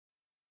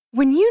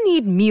When you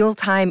need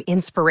mealtime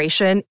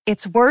inspiration,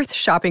 it's worth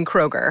shopping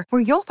Kroger,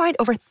 where you'll find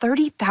over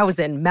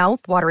 30,000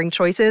 mouth-watering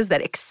choices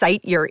that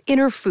excite your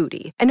inner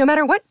foodie. And no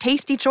matter what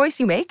tasty choice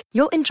you make,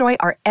 you'll enjoy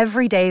our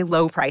everyday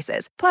low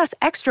prices, plus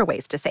extra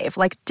ways to save,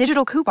 like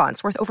digital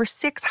coupons worth over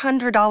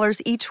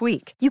 $600 each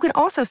week. You can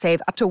also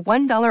save up to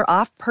 $1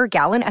 off per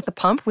gallon at the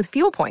pump with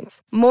fuel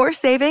points. More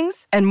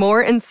savings and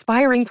more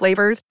inspiring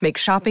flavors make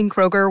shopping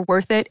Kroger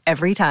worth it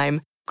every time.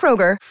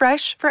 Kroger,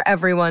 fresh for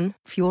everyone.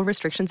 Fuel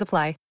restrictions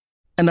apply.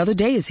 Another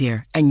day is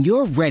here, and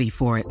you're ready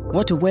for it.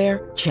 What to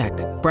wear? Check.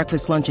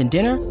 Breakfast, lunch, and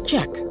dinner?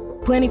 Check.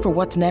 Planning for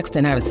what's next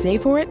and how to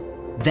save for it?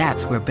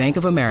 That's where Bank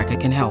of America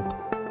can help.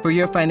 For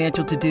your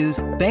financial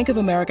to-dos, Bank of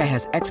America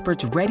has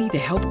experts ready to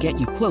help get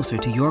you closer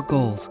to your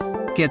goals.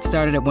 Get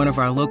started at one of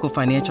our local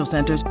financial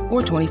centers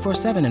or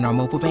 24/7 in our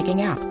mobile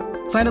banking app.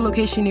 Find a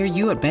location near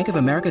you at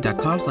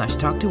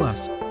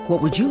bankofamerica.com/talktous.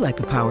 What would you like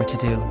the power to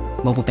do?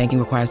 Mobile banking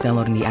requires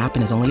downloading the app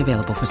and is only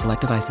available for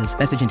select devices.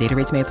 Message and data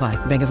rates may apply.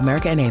 Bank of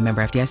America N.A.,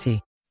 member FDIC.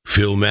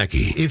 Phil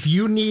Mackey. If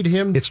you need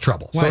him, it's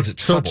trouble. Why is it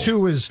trouble? So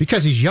 2 is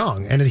because he's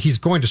young and he's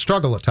going to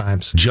struggle at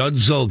times. Judd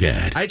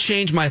Zulgad. I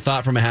changed my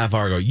thought from a half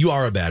hour ago. You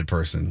are a bad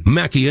person.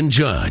 Mackey and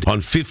Judd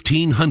on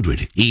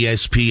 1500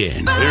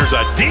 ESPN. There's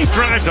a deep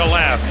drive to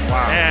left.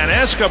 Wow. And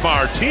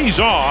Escobar tees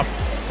off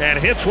and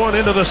hits one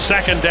into the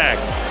second deck.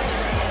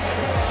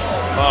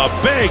 A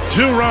big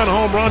 2-run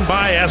home run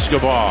by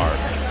Escobar.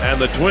 And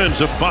the Twins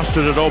have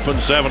busted it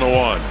open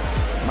 7-1.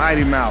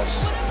 Mighty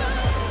Mouse.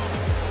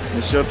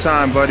 It's your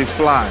time, buddy.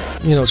 Fly.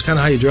 You know, it's kind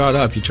of how you draw it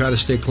up. You try to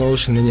stay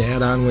close, and then you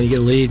add on when you get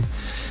a lead,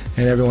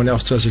 and everyone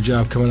else does their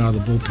job coming out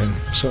of the bullpen.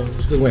 So it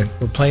was a good win.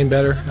 We're playing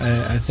better.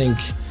 I think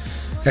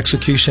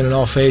execution in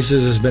all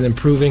phases has been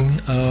improving,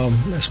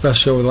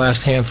 especially over the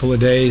last handful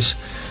of days.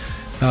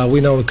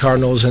 We know the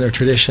Cardinals and their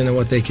tradition and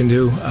what they can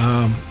do.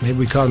 Maybe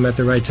we caught them at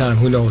the right time.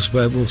 Who knows?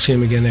 But we'll see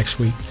them again next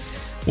week.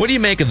 What do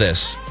you make of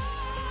this?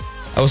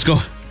 I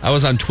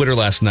was on Twitter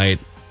last night.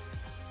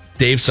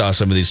 Dave saw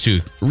some of these too.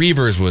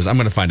 Reavers was, I'm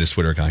going to find his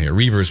Twitter account here.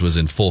 Reavers was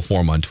in full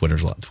form on Twitter.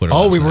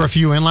 Oh, we were a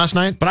few in last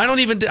night? But I don't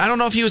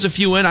know if he was a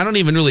few in. I don't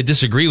even really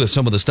disagree with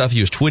some of the stuff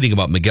he was tweeting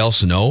about Miguel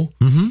Sano.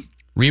 Mm-hmm.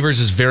 Reavers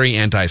is very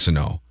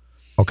anti-Sano.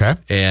 Okay.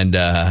 And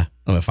let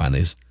me find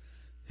these.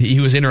 He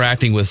was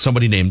interacting with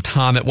somebody named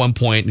Tom at one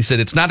point. He said,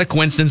 it's not a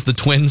coincidence the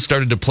Twins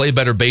started to play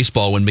better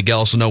baseball when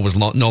Miguel Sano was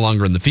no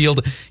longer in the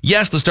field.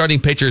 Yes, the starting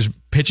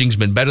pitching's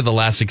been better the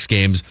last 6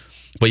 games,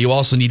 but you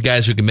also need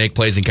guys who can make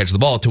plays and catch the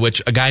ball, to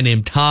which a guy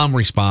named Tom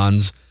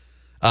responds,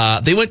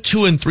 they went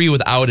 2-3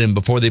 without him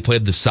before they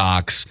played the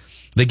Sox.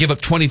 They give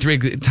up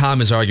 23.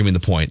 Tom is arguing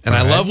the point. And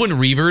I love when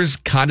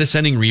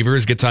condescending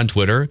Reavers gets on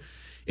Twitter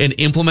and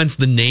implements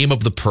the name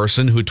of the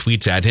person who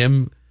tweets at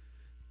him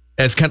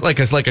as kind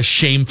of like a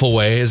shameful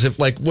way, as if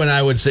like when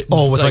I would say,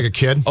 like a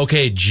kid.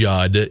 Okay,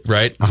 Judd,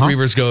 right? Uh-huh.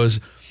 Reavers goes,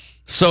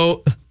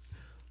 so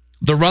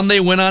the run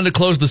they went on to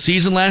close the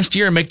season last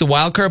year and make the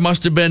wild card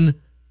must have been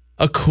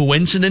a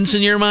coincidence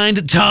in your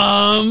mind,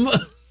 Tom.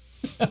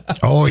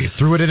 Oh, you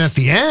threw it in at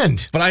the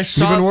end. But I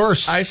saw even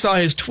worse. I saw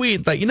his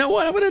tweet. Like, you know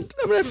what? I'm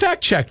gonna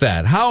fact check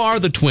that. How are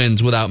the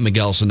Twins without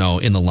Miguel Sano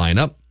in the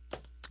lineup?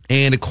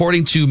 And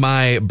according to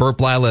my Burt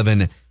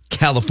Blyleven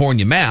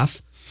California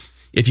math,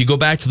 if you go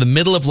back to the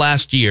middle of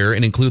last year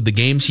and include the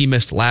games he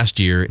missed last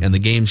year and the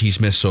games he's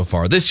missed so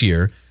far this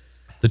year,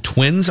 the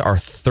Twins are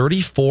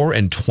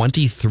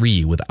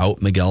 34-23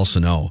 without Miguel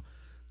Sano.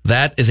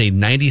 That is a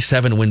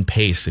 97-win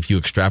pace if you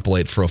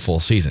extrapolate for a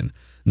full season.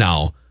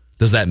 Now,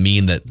 does that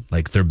mean that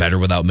like they're better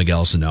without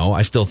Miguel Sano?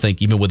 I still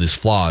think even with his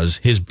flaws,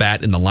 his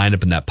bat in the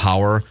lineup and that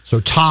power.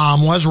 So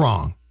Tom was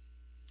wrong.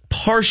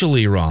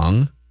 Partially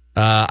wrong.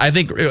 I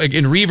think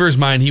in Reavers'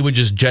 mind, he would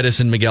just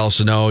jettison Miguel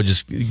Sano,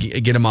 just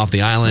get him off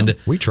the island. Well,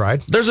 we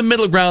tried. There's a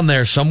middle ground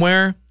there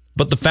somewhere,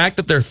 but the fact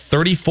that they're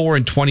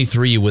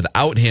 34-23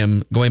 without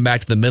him going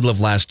back to the middle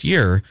of last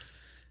year,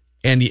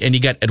 and you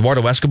got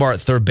Eduardo Escobar at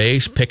third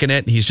base, picking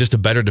it. He's just a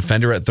better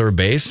defender at third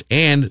base,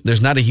 and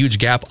there's not a huge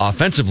gap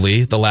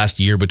offensively the last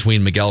year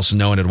between Miguel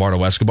Sano and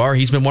Eduardo Escobar.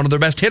 He's been one of their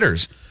best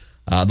hitters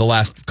the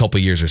last couple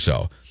of years or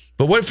so.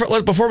 But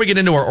before we get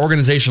into our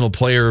organizational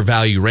player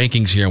value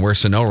rankings here and where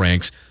Sano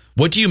ranks,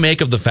 what do you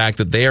make of the fact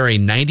that they are a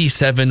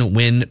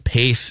 97-win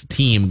pace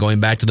team going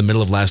back to the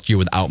middle of last year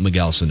without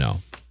Miguel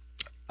Sano?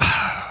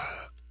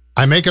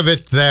 I make of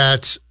it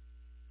that,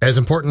 as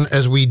important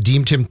as we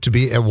deemed him to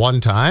be at one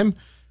time,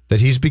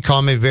 that he's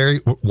become a very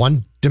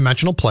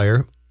one-dimensional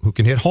player who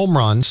can hit home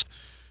runs.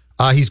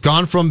 He's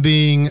gone from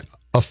being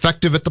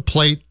effective at the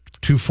plate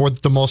to, for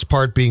the most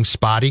part, being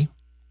spotty.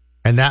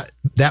 And that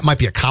might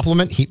be a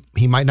compliment.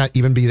 He might not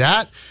even be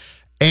that.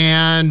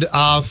 And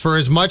for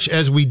as much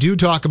as we do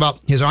talk about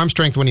his arm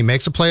strength when he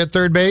makes a play at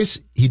third base,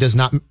 he does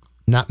not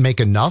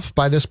make enough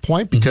by this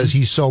point because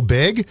he's so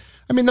big.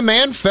 I mean, the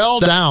man fell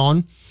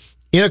down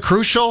in a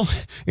crucial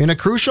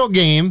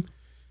game.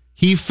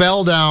 He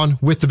fell down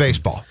with the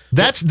baseball.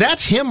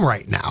 That's him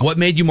right now. What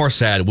made you more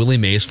sad? Willie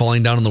Mays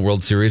falling down in the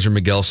World Series or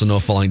Miguel Sano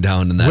falling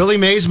down in that? Willie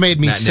Mays made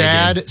me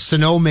sad.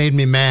 Sano made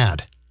me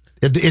mad.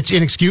 It's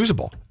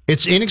inexcusable.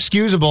 It's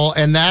inexcusable,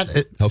 and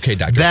that Okay,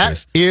 Dr. that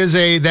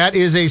Seuss. that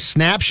is a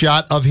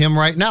snapshot of him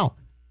right now.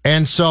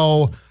 And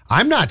so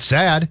I'm not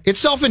sad. It's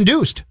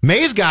self-induced.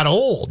 Mays got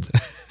old.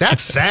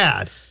 That's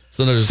sad.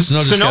 Sano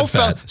just got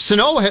fat.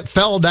 Sano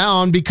fell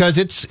down because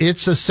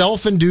it's a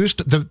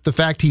self-induced. The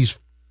fact he's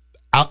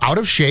out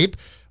of shape,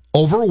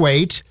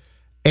 overweight,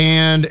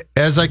 and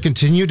as I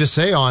continue to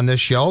say on this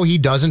show, he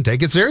doesn't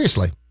take it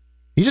seriously.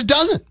 He just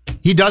doesn't.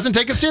 He doesn't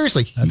take it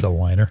seriously. That's a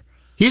whiner.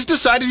 He's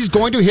decided he's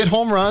going to hit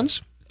home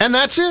runs, and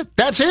that's it.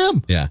 That's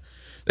him. Yeah.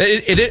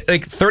 It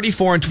like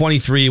 34 and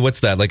 23.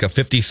 What's that? Like a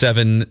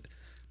 57.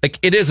 Like,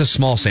 it is a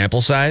small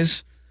sample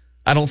size.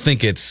 I don't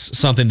think it's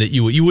something that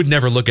you would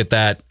never look at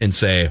that and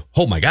say,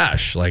 oh my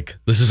gosh, like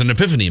this is an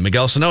epiphany.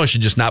 Miguel Sano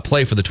should just not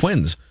play for the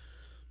Twins.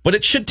 But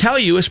it should tell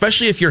you,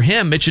 especially if you're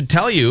him, it should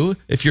tell you,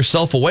 if you're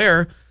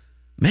self-aware,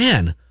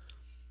 man,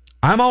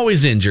 I'm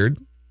always injured.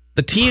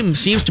 The team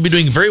seems to be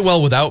doing very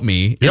well without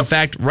me. Yep. In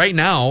fact, right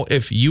now,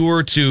 if you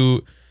were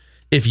to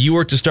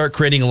start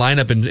creating a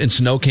lineup and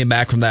Sano came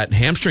back from that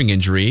hamstring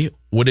injury,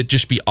 would it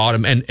just be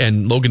automatic?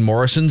 And Logan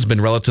Morrison's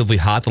been relatively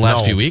hot the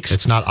last few weeks.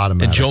 It's not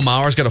automatic. And Joe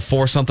Mauer's got a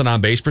 4-something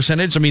on base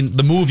percentage. I mean,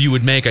 the move you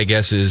would make, I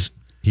guess, is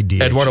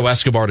Eduardo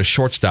Escobar to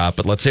shortstop.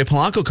 But let's say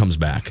Polanco comes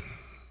back.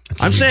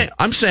 I'm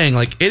saying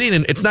like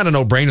it's not a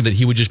no-brainer that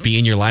he would just be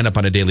in your lineup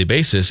on a daily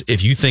basis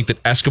if you think that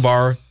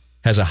Escobar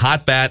has a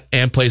hot bat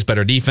and plays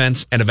better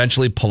defense, and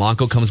eventually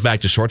Polanco comes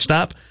back to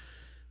shortstop.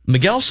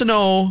 Miguel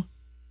Sano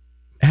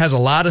has a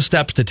lot of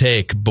steps to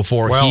take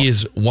before he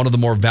is one of the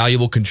more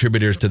valuable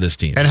contributors to this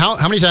team. And how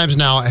many times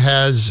now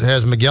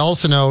has Miguel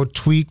Sano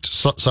tweaked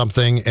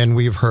something and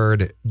we've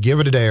heard, give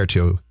it a day or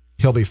two,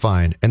 he'll be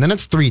fine. And then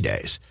it's 3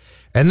 days.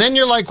 And then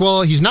you're like,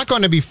 well, he's not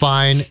going to be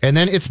fine. And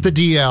then it's the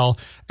DL.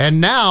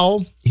 And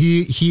now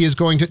he is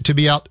going to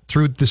be out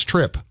through this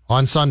trip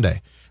on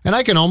Sunday. And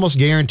I can almost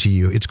guarantee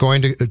you it's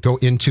going to go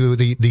into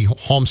the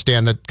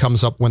homestand that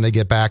comes up when they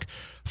get back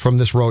from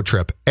this road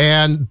trip.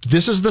 And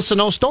this is the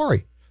Sano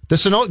story.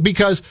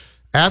 Because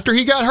after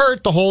he got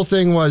hurt, the whole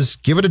thing was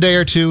give it a day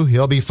or two,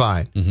 he'll be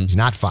fine. Mm-hmm. He's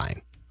not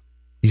fine.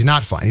 He's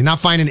not fine. He's not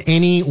fine in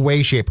any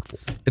way, shape, or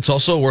form. It's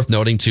also worth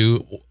noting,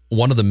 too,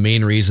 one of the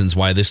main reasons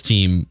why this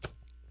team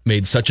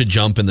made such a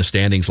jump in the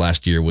standings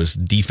last year was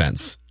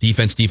defense.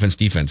 Defense.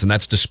 And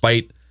that's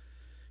despite,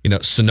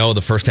 Sano,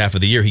 the first half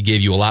of the year, he gave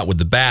you a lot with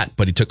the bat,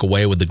 but he took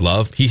away with the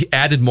glove. He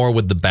added more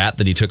with the bat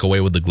than he took away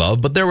with the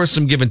glove, but there was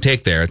some give and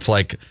take there. It's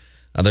like,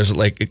 there's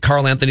like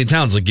Karl Anthony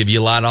Towns will give you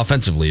a lot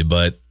offensively,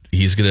 but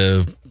he's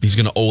gonna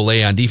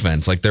ole on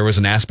defense. Like there was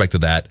an aspect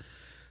of that.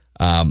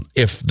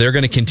 If they're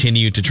going to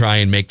continue to try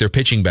and make their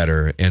pitching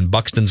better, and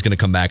Buxton's going to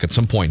come back at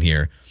some point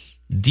here,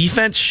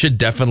 defense should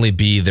definitely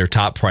be their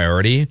top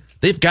priority.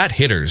 They've got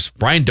hitters.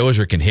 Brian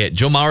Dozier can hit.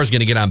 Joe Mauer's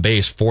going to get on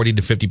base 40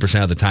 to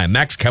 50% of the time.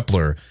 Max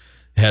Kepler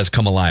has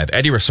come alive.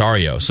 Eddie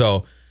Rosario.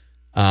 So,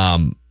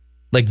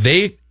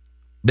 they've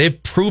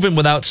proven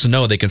without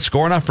Sano they can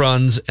score enough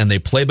runs and they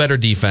play better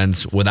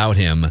defense without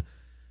him.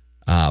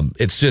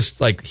 It's just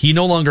like he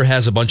no longer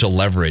has a bunch of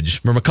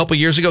leverage. Remember a couple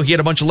years ago, he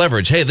had a bunch of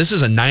leverage. Hey, this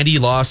is a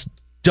 90-loss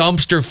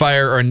dumpster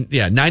fire,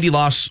 90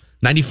 loss,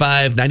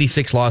 95,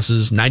 96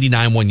 losses,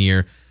 99 one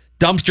year.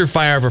 Dumpster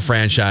fire of a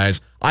franchise.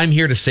 I'm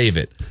here to save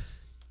it.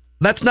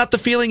 That's not the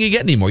feeling you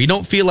get anymore. You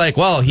don't feel like,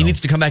 well, he needs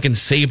to come back and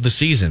save the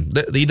season.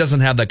 He doesn't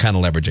have that kind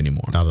of leverage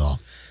anymore. Not at all.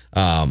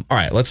 All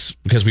right,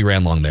 because we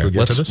ran long there.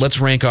 Let's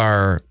rank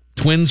our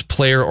Twins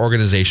player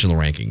organizational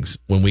rankings.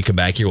 When we come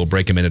back here, we'll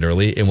break a minute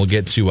early, and we'll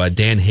get to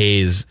Dan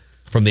Hayes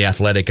from The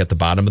Athletic at the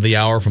bottom of the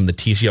hour from the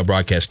TCL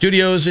Broadcast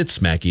Studios.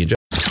 It's Mackey and Judd.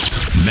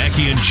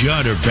 Mackey and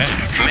Judd are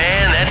back.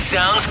 Man, that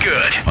sounds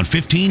good. On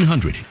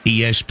 1500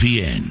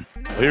 ESPN.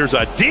 Here's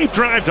a deep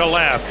drive to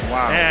left.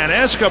 Wow. And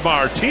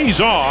Escobar tees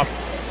off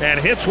and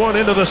hits one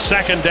into the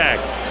second deck.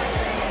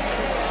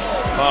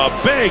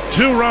 A big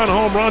 2-run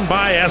home run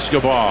by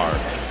Escobar.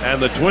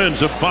 And the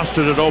Twins have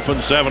busted it open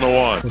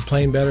 7-1. We're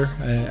playing better.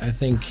 I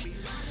think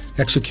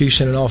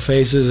execution in all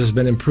phases has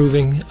been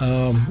improving,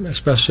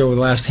 especially over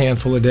the last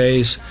handful of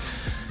days.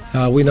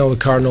 We know the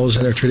Cardinals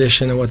and their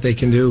tradition and what they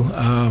can do.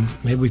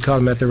 Maybe we caught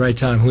them at the right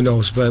time. Who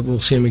knows? But we'll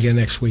see them again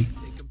next week.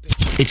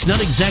 It's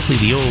not exactly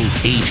the old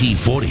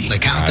AT40. The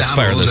countdown. Let's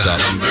fire this up.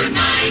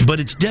 But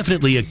it's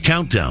definitely a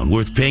countdown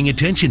worth paying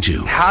attention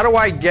to. How do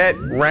I get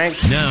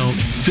ranked? Now,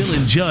 Phil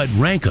and Judd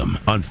rank them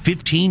on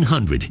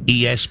 1500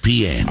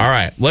 ESPN. All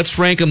right, let's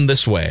rank them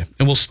this way.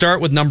 And we'll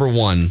start with number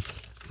 1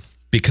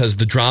 because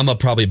the drama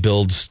probably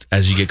builds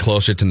as you get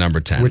closer to number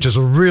 10. Which is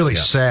a really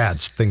sad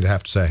thing to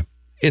have to say.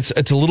 It's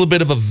a little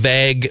bit of a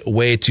vague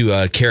way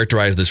to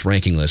characterize this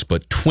ranking list,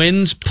 but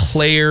Twins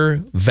player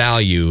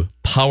value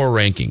power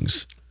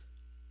rankings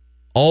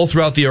all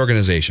throughout the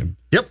organization.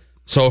 Yep.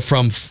 So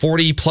from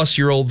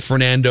 40-plus-year-old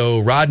Fernando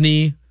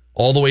Rodney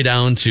all the way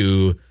down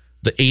to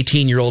the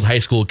 18-year-old high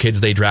school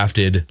kids they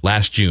drafted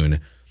last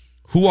June.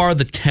 Who are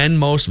the 10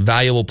 most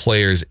valuable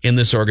players in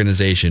this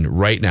organization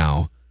right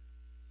now?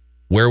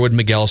 Where would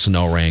Miguel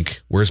Sano rank?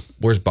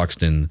 Where's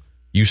Buxton?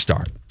 You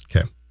start.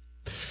 Okay.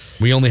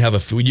 We only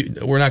have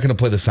we're not going to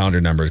play the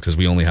sounder numbers because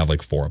we only have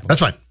like 4 of them.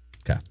 That's fine.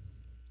 Okay.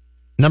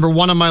 Number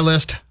 1 on my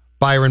list,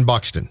 Byron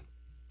Buxton.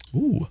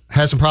 Ooh.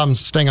 Has some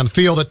problems staying on the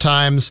field at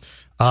times,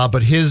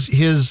 but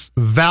his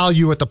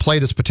value at the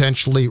plate is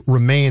potentially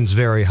remains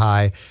very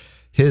high.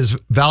 His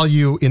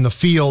value in the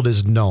field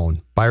is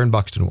known. Byron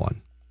Buxton 1.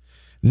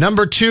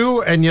 Number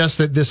 2, and yes,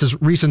 that this is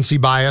recency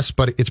bias,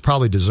 but it's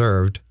probably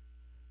deserved.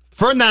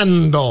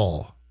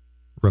 Fernando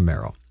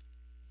Romero.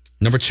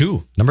 Number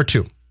 2.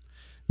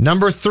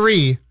 Number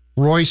 3,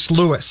 Royce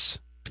Lewis.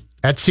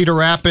 At Cedar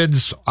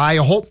Rapids, I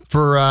hope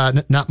for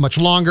not much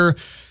longer.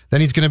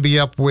 Then he's going to be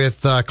up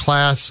with high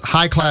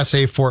class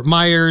A Fort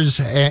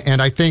Myers.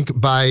 And I think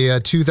by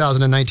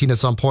 2019 at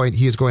some point,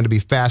 he is going to be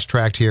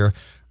fast-tracked here.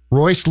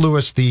 Royce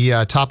Lewis,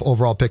 the top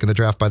overall pick in the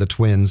draft by the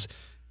Twins,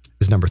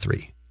 is number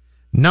 3.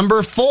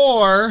 Number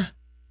 4,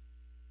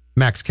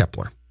 Max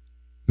Kepler.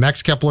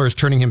 Max Kepler is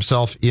turning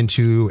himself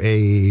into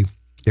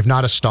if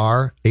not a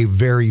star, a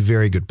very,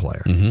 very good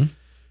player. Mm-hmm.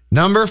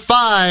 Number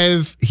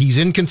 5, he's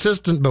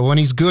inconsistent, but when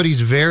he's good,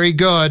 he's very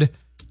good.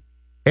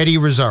 Eddie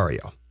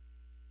Rosario.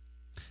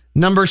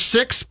 Number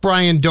 6,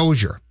 Brian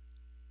Dozier.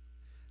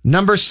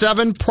 Number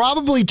 7,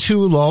 probably too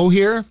low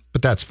here,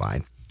 but that's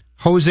fine.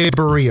 Jose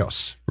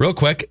Barrios. Real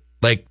quick,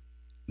 like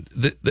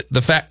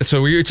the fact,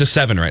 so it's a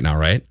 7 right now,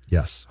 right?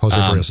 Yes, Jose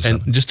Barrios is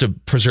 7. And just to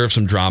preserve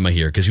some drama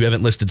here, because you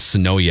haven't listed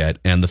Sano yet,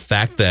 and the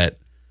fact that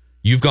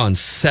you've gone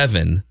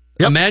 7.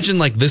 Yep. Imagine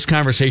like this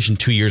conversation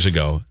 2 years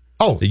ago.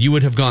 Oh, that you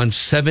would have gone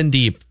 7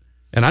 deep,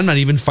 and I'm not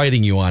even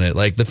fighting you on it.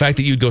 Like the fact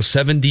that you'd go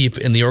 7 deep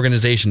in the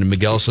organization, and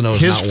Miguel Sano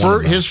is not one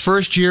of them. His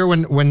first year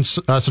when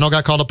Sano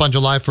got called up on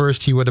July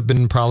 1st, he would have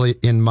been probably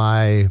in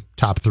my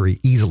top 3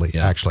 easily,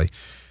 actually.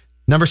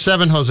 Number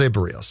 7, Jose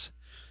Barrios.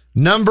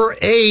 Number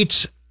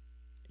 8,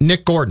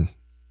 Nick Gordon.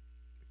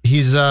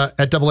 He's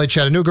at Double-A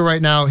Chattanooga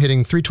right now,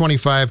 hitting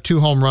 .325, 2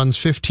 home runs,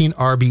 15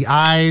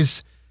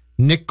 RBIs.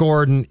 Nick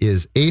Gordon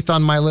is 8th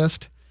on my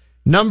list.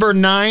 Number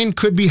 9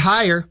 could be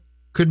higher,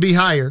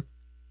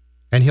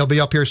 and he'll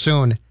be up here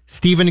soon.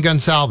 Steven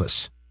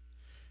Gonsalves.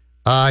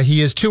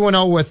 He is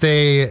 2-0 with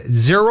a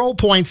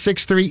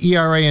 0.63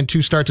 ERA and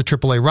 2 starts at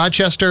AAA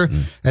Rochester,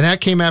 and that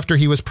came after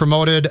he was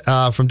promoted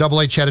from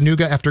AA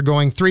Chattanooga after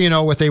going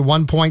 3-0 with a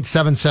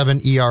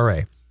 1.77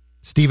 ERA.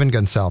 Steven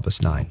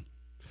Gonsalves, 9.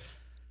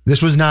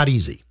 This was not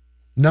easy.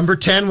 Number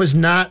 10 was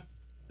not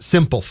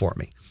simple for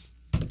me.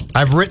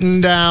 I've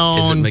written down...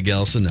 Is it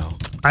Miguel Sano?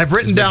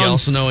 Miguel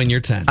Sano in your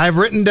 10? I've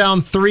written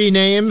down 3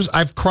 names.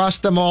 I've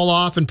crossed them all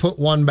off and put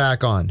 1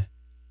 back on.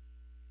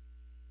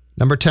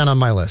 Number 10 on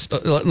my list.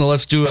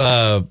 Let's do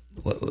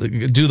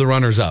the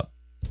runners up.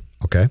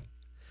 Okay.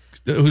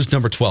 Who's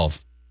number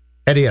 12?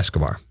 Eddie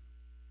Escobar.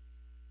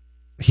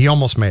 He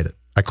almost made it.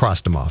 I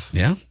crossed him off.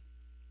 Yeah.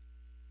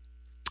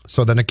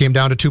 So then it came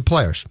down to 2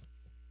 players.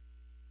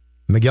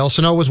 Miguel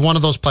Sano was one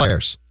of those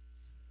players.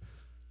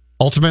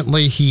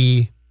 Ultimately,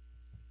 he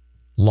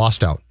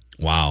lost out.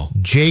 Wow.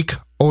 Jake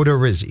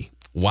Odorizzi.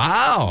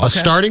 Wow. Okay. A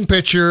starting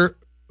pitcher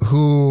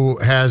who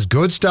has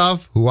good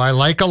stuff, who I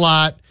like a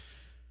lot.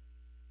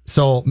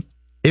 So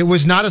it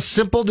was not a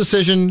simple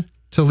decision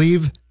to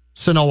leave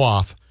Sano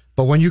off.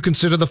 But when you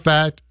consider the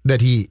fact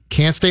that he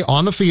can't stay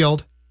on the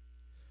field,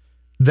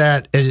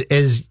 that,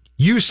 as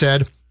you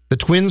said, the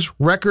Twins'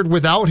 record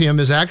without him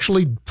is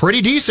actually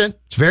pretty decent.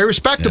 It's very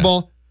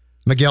respectable. Yeah.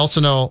 Miguel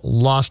Sano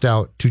lost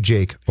out to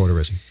Jake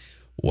Odorizzi.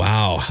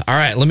 Wow. All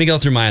right, let me go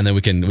through mine, then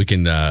we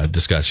can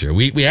discuss here.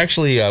 We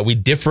actually we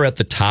differ at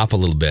the top a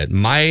little bit.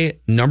 My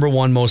number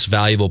 1 most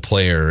valuable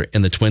player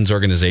in the Twins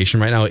organization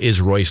right now is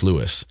Royce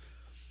Lewis.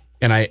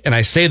 And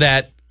I say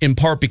that in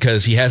part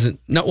because he hasn't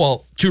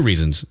 2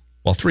 reasons.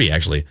 Well, 3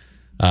 actually.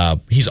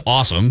 He's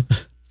awesome.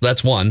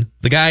 That's 1.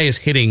 The guy is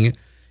hitting,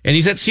 and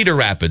he's at Cedar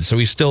Rapids, so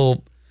he's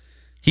still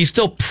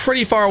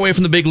pretty far away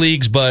from the big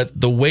leagues, but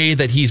the way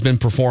that he's been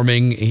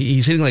performing,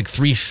 he's hitting like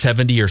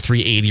 370 or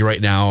 380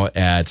 right now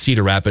at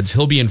Cedar Rapids.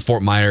 He'll be in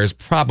Fort Myers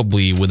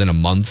probably within a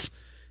month.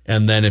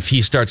 And then if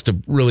he starts to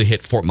really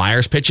hit Fort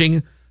Myers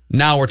pitching,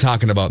 now we're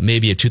talking about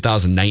maybe a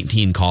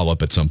 2019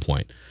 call-up at some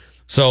point.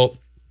 So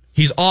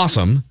he's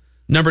awesome.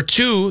 Number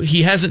 2,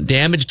 he hasn't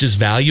damaged his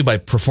value by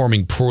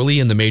performing poorly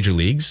in the major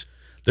leagues.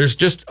 There's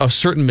just a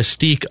certain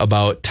mystique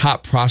about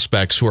top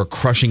prospects who are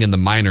crushing in the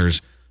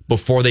minors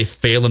before they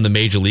fail in the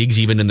major leagues,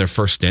 even in their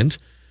first stint.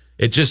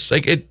 It just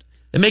like it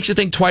makes you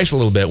think twice a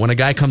little bit when a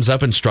guy comes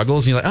up and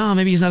struggles and you're like, oh,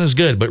 maybe he's not as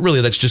good. But really,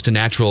 that's just a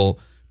natural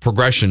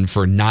progression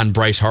for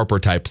non-Bryce Harper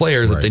type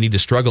players that they need to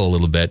struggle a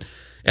little bit.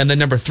 And then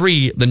number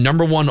 3, the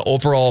number 1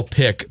 overall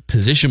pick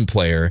position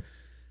player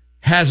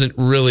hasn't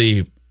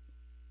really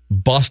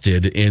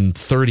busted in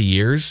 30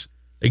 years.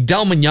 Like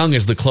Delman Young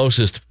is the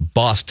closest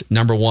bust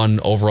number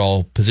 1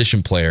 overall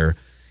position player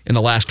in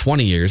the last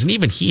 20 years. And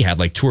even he had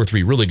like 2 or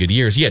 3 really good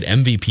years. He had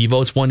MVP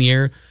votes 1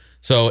 year.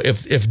 So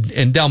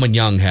and Delman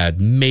Young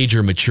had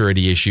major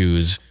maturity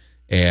issues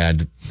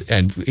and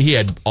he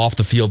had off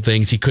the field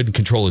things. He couldn't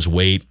control his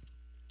weight.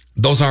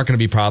 Those aren't going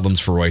to be problems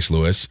for Royce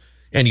Lewis,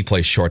 and he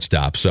plays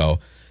shortstop. So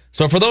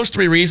for those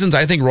 3 reasons,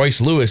 I think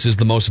Royce Lewis is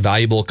the most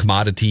valuable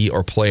commodity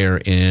or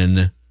player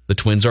in the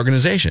Twins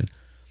organization.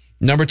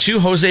 Number 2,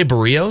 Jose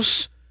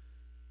Barrios.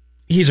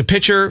 he's a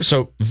pitcher,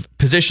 so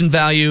position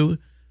value.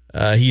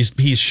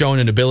 He's shown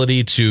an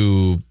ability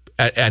to,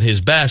 at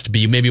his best,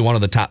 be maybe one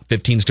of the top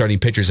 15 starting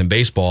pitchers in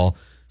baseball.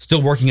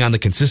 Still working on the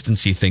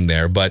consistency thing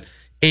there, but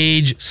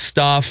age,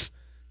 stuff,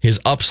 his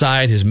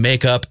upside, his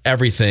makeup,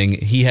 everything,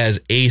 he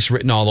has ace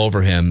written all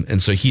over him, and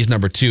so he's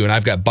number 2, and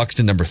I've got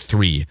Buxton number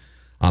 3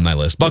 on my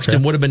list.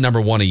 Buxton would have been number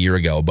 1 a year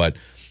ago, but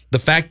the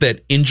fact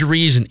that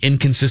injuries and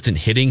inconsistent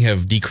hitting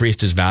have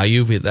decreased his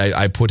value,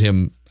 I put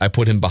him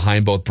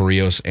behind both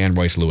Berríos and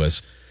Royce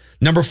Lewis.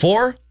 Number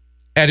 4,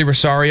 Eddie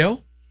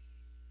Rosario.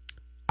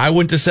 I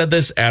wouldn't have said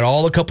this at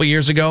all a couple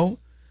years ago,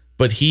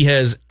 but he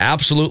has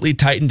absolutely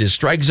tightened his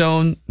strike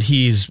zone.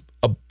 He's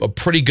a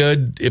pretty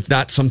good, if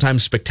not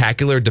sometimes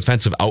spectacular,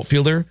 defensive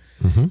outfielder,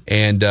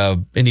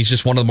 and he's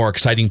just one of the more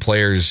exciting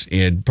players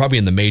probably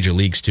in the major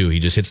leagues too. He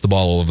just hits the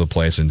ball all over the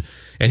place, and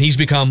he's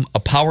become a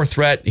power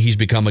threat. He's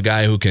become a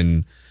guy who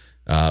can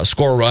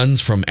score runs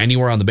from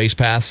anywhere on the base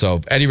path.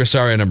 So Eddie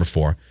Rosario, number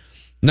 4.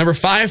 Number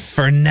 5,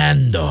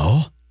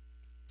 Fernando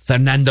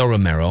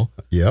Romero.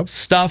 Yep.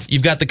 Stuff.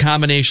 You've got the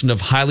combination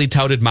of highly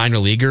touted minor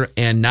leaguer,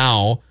 and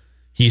now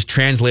he's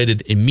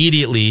translated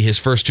immediately his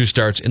first 2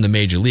 starts in the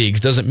major leagues.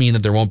 Doesn't mean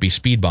that there won't be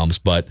speed bumps,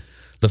 but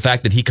the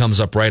fact that he comes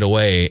up right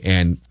away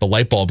and the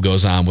light bulb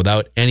goes on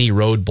without any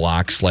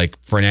roadblocks like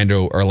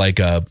Fernando or like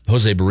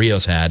Jose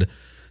Berríos had.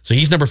 So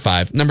he's number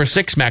 5. Number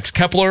 6, Max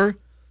Kepler.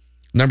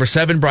 Number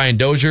 7, Brian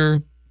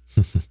Dozier.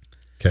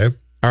 Okay.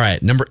 All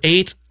right. Number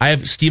 8, I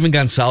have Steven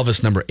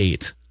Gonsalves, number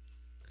 8.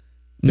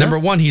 Number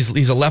 1,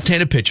 he's a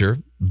left-handed pitcher.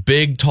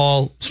 Big,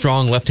 tall,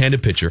 strong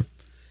left-handed pitcher.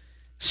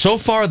 So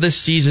far this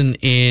season,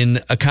 in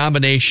a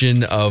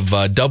combination of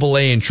AA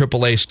and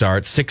AAA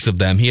starts, 6 of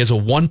them, he has a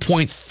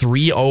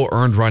 1.30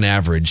 earned run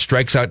average,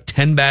 strikes out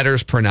 10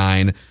 batters per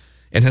 9,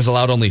 and has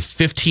allowed only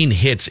 15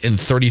 hits in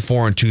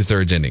 34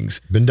 2/3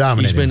 innings. Been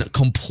dominating. He's been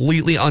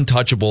completely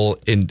untouchable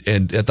in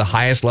at the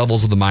highest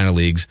levels of the minor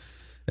leagues.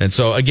 And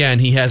so again,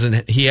 he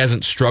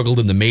hasn't struggled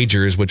in the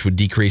majors, which would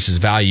decrease his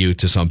value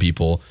to some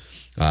people.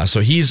 So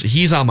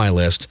he's on my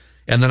list.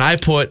 And then I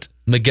put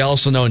Miguel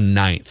Sano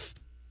 9th.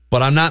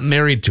 But I'm not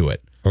married to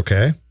it.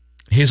 Okay.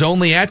 His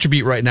only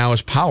attribute right now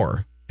is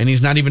power, and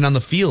he's not even on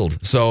the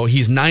field. So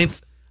he's 9th.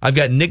 I've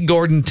got Nick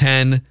Gordon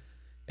 10,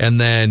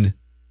 and then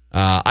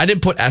I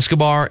didn't put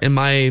Escobar in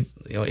my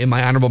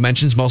honorable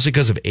mentions mostly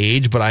because of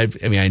age. But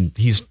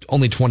he's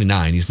only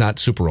 29. He's not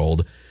super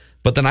old.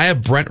 But then I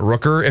have Brent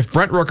Rooker. If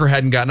Brent Rooker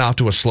hadn't gotten off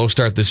to a slow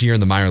start this year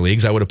in the minor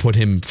leagues, I would have put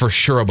him for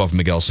sure above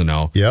Miguel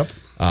Sano. Yep.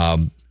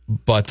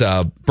 But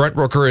Brent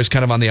Rooker is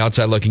kind of on the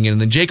outside looking in,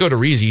 and then Jake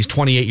Odorizzi, he's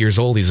 28 years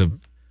old. He's a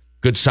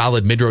good,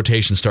 solid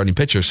mid-rotation starting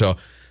pitcher. So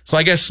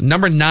I guess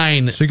number 9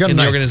 in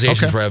the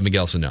organizations where I have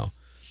Miguel Sano.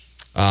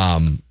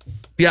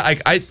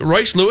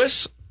 Royce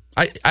Lewis,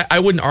 I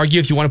wouldn't argue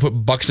if you want to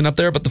put Buxton up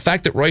there, but the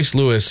fact that Royce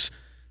Lewis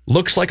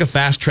looks like a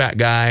fast-track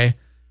guy,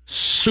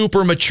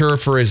 super mature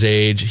for his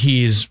age.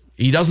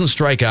 He doesn't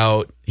strike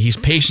out. He's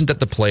patient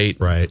at the plate.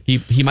 Right.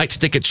 He might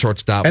stick at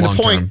shortstop and long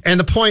term. And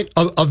the point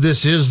of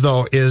this is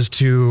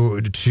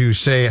to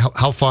say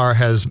how far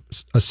has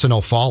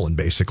Sano fallen,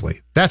 basically.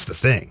 That's the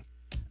thing.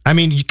 I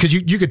mean, because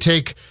you could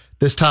take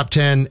this top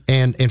 10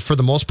 and for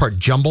the most part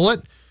jumble it,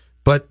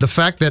 but the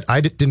fact that I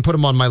didn't put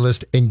him on my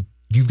list and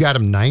you've got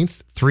him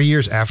 9th 3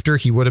 years after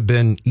he would have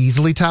been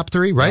easily top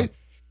 3, right?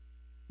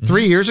 Yeah.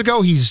 3 years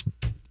ago, he's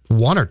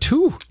 1 or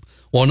 2.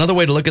 Well, another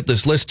way to look at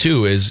this list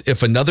too is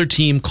if another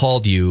team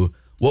called you,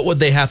 what would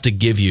they have to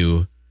give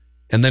you?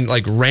 And then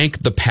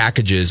rank the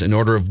packages in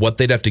order of what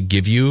they'd have to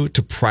give you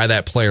to pry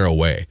that player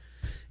away.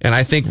 And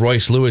I think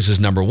Royce Lewis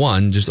is number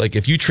 1. Just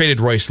if you traded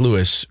Royce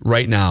Lewis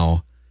right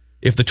now,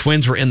 if the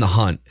Twins were in the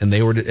hunt and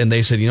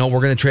they said, we're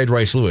going to trade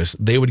Royce Lewis,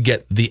 they would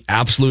get the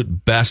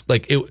absolute best.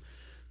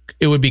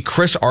 It would be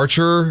Chris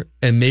Archer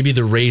and maybe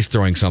the Rays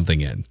throwing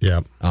something in.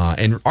 Yeah.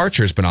 And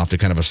Archer's been off to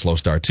kind of a slow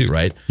start too,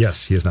 right?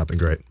 Yes, he has not been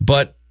great.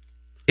 But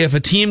if a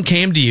team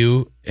came to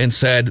you and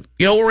said,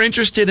 we're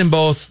interested in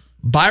both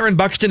Byron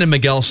Buxton and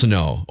Miguel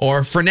Sano,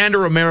 or Fernando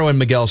Romero and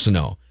Miguel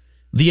Sano,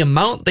 the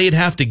amount they'd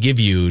have to give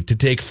you to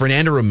take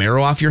Fernando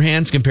Romero off your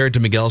hands compared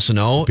to Miguel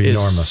Sano is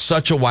enormous.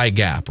 Such a wide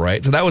gap,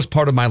 right? So that was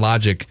part of my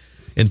logic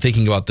in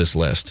thinking about this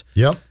list.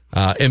 Yep.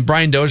 And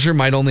Brian Dozier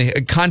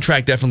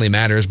contract definitely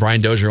matters. Brian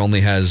Dozier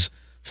only has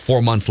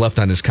 4 months left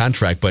on his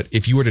contract, but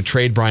if you were to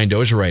trade Brian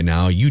Dozier right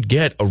now, you'd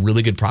get a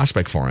really good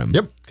prospect for him.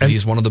 Yep. Because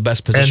he's one of the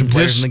best position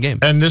players in the game.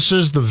 And this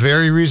is the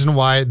very reason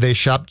why they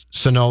shopped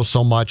Sano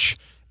so much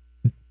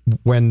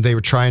when they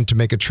were trying to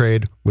make a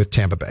trade with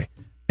Tampa Bay.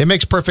 It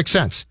makes perfect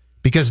sense.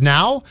 Because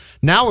now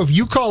if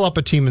you call up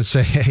a team and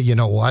say, hey, you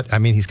know what? I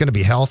mean, he's going to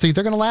be healthy.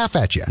 They're going to laugh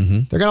at you. Mm-hmm.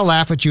 They're going to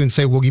laugh at you and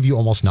say, we'll give you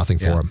almost nothing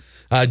for him.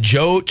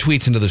 Joe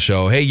tweets into the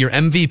show, hey, your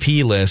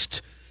MVP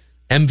list,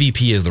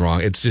 MVP is the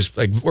wrong. It's just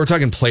we're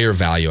talking player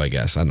value, I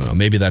guess. I don't know.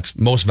 Maybe that's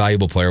most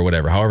valuable player,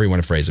 whatever, however you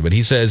want to phrase it. But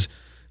he says,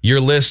 your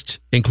list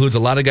includes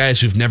a lot of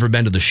guys who've never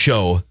been to the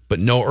show, but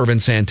no Irvin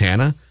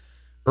Santana.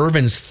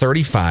 Irvin's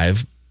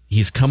 35.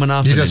 He's coming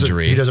off an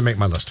injury. He doesn't make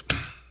my list.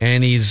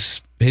 And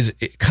he's his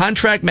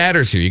contract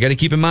matters here. You got to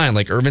keep in mind,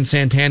 like Irvin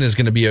Santana is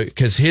going to be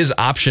because his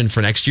option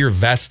for next year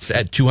vests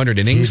at 200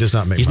 innings. He does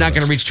not make. He's not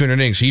going to reach 200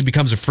 innings. So he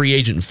becomes a free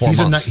agent in 4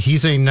 months.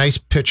 He's a nice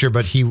pitcher,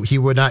 but he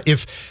would not.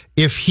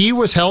 If he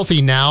was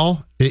healthy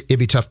now, it'd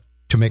be tough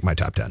to make my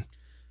top 10.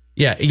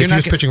 Yeah, if he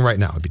was pitching right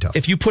now, it'd be tough.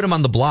 If you put him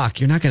on the block,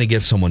 you're not going to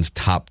get someone's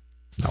top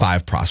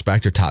 5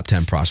 prospect or top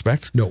 10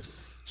 prospect. No.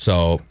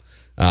 So.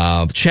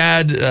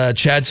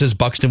 Chad says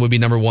Buxton would be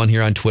number 1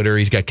 here on Twitter.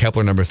 He's got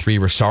Kepler number 3,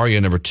 Rosario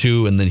number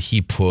 2, and then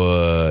he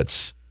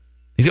must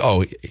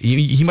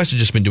have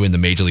just been doing the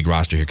major league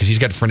roster here because he's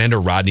got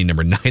Fernando Rodney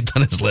number 9th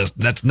on his list.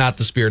 That's not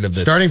the spirit of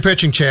the starting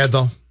pitching. Chad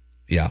though,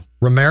 yeah,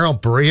 Romero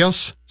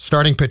Barrios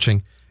starting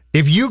pitching.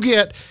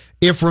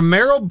 If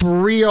Romero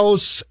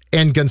Barrios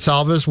and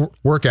Gonsalves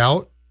work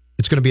out,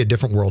 it's going to be a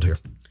different world here.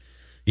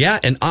 Yeah,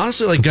 and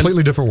honestly, like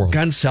completely different world.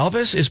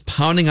 Gonsalves is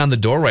pounding on the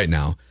door right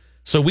now.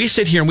 So we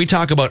sit here and we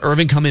talk about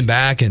Irvin coming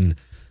back and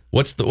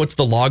what's the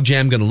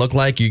logjam going to look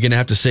like? You're going to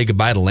have to say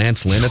goodbye to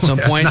Lance Lynn at some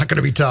point. It's not going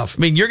to be tough.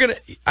 I mean,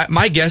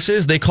 my guess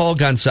is they call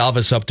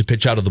Gonsalves up to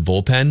pitch out of the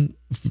bullpen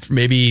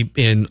maybe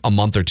in a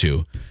month or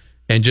two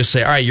and just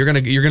say, all right, you're going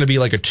to be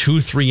like a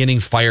 2-3 inning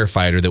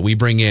firefighter that we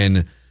bring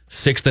in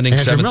 6th inning,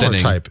 Andrew 7th Miller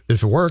inning type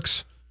if it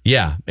works.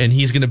 Yeah, and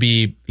he's going to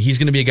be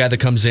a guy that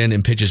comes in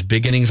and pitches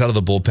big innings out of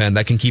the bullpen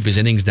that can keep his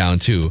innings down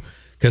too.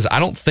 Because I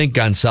don't think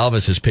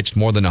Gonsalves has pitched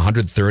more than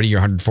 130 or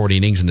 140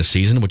 innings in the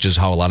season, which is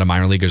how a lot of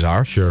minor leaguers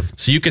are. Sure.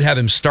 So you could have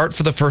him start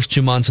for the first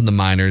 2 months in the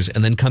minors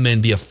and then come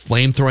in, be a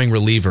flame-throwing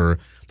reliever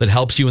that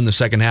helps you in the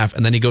second half,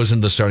 and then he goes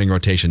into the starting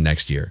rotation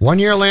next year. 1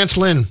 year Lance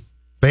Lynn,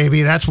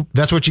 baby. That's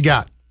what you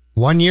got.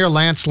 1 year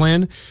Lance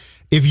Lynn.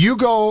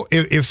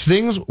 If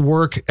things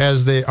work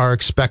as they are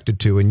expected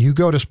to, and you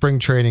go to spring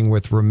training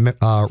with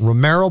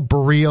Romero,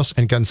 Barrios,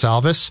 and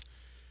Gonsalves,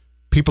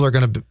 people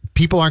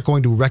aren't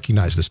going to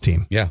recognize this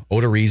team. Yeah,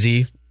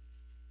 Odorizzi,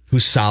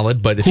 who's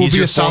solid, but if he's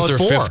your 4th or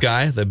 5th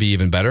guy, that'd be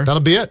even better. That'll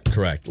be it.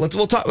 Correct.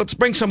 Let's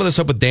bring some of this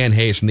up with Dan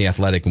Hayes from The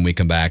Athletic when we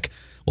come back.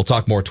 We'll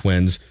talk more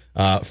Twins.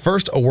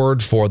 First, a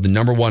word for the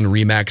number 1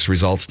 RE/MAX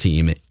results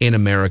team in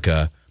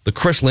America, the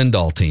Chris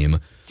Lindahl team,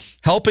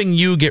 helping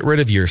you get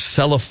rid of your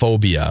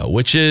sellophobia,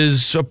 which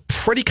is a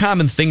pretty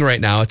common thing right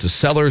now. It's a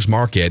seller's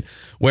market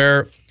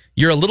where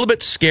you're a little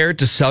bit scared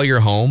to sell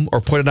your home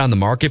or put it on the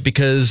market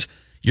because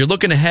you're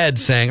looking ahead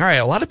saying, all right,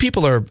 a lot of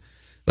people are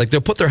like,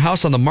 they'll put their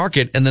house on the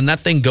market and then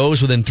that thing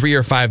goes within 3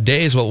 or 5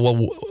 days.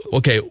 Well,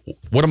 okay,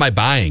 what am I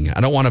buying?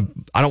 I don't want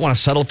to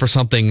settle for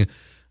something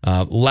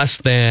less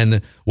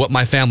than what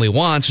my family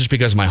wants just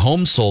because my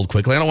home's sold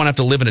quickly. I don't want to have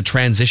to live in a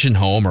transition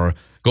home or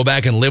go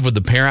back and live with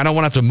the parent. I don't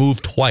want to have to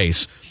move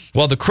twice.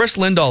 Well, the Chris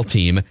Lindahl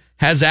team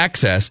has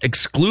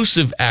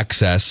exclusive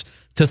access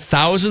to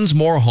thousands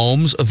more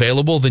homes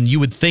available than you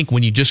would think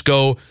when you just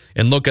go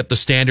and look at the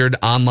standard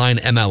online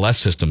MLS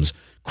systems.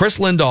 Chris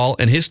Lindahl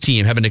and his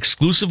team have an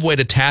exclusive way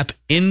to tap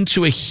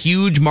into a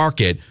huge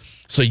market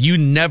so you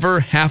never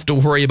have to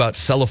worry about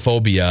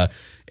sellophobia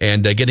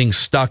and getting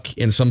stuck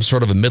in some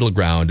sort of a middle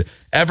ground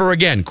ever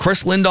again.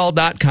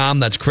 ChrisLindahl.com.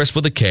 That's Chris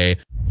with a K.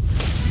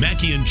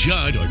 Mackie and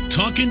Judd are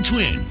talking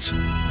Twins.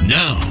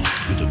 Now,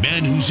 with the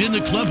man who's in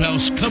the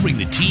clubhouse covering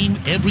the team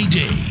every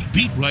day,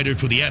 beat writer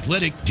for The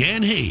Athletic,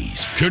 Dan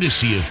Hayes,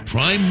 courtesy of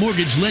Prime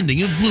Mortgage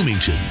Lending of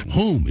Bloomington.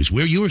 Home is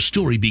where your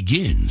story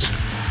begins.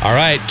 All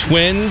right,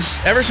 Twins.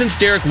 Ever since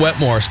Derek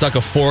Wetmore stuck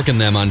a fork in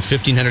them on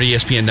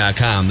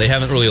 1500ESPN.com, they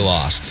haven't really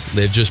lost.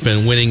 They've just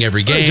been winning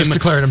every game. I just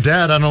declared him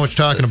dead. I don't know what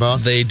you're talking about.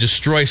 They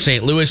destroy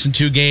St. Louis in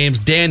 2 games.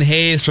 Dan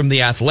Hayes from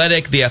The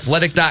Athletic,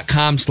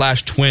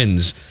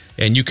 theathletic.com/twins.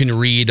 And you can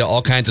read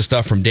all kinds of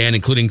stuff from Dan,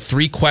 including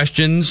 3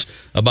 questions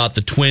about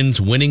the Twins'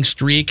 winning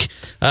streak.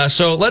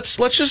 So let's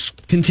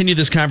just continue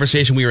this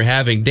conversation we were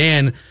having.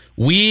 Dan,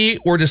 we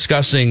were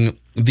discussing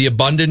the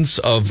abundance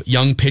of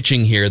young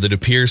pitching here that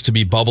appears to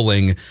be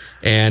bubbling.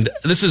 And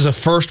this is a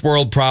first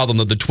world problem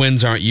that the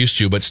Twins aren't used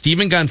to. But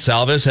Steven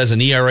Gonsalves has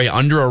an ERA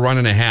under a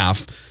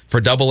 1.5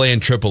 for AA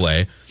and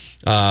AAA.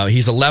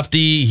 He's a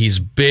lefty. He's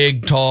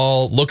big,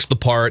 tall, looks the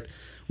part.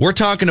 We're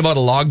talking about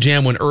a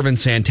logjam when Irvin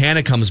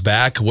Santana comes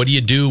back. What do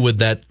you do with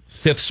that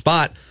 5th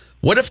spot?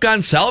 What if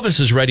Gonsalves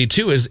is ready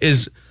too?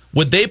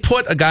 Would they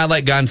put a guy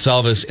like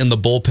Gonsalves in the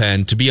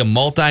bullpen to be a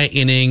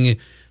multi-inning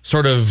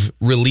sort of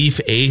relief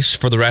ace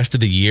for the rest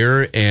of the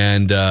year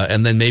and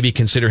then maybe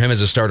consider him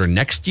as a starter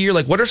next year?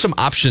 Like, what are some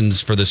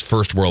options for this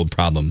first world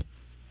problem?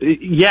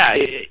 Yeah,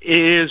 it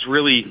is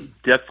really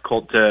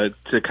difficult to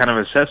kind of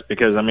assess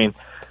because, I mean,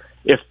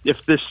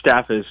 if this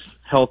staff is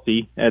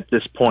healthy at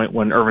this point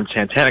when Irvin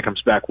Santana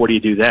comes back, what do you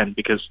do then?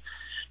 Because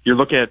you're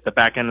looking at the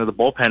back end of the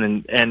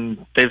bullpen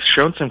and they've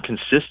shown some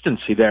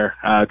consistency there.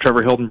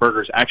 Trevor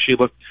Hildenberger's actually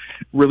looked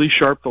really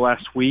sharp the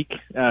last week.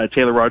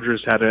 Taylor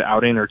Rogers had an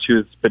outing or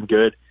two that's been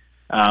good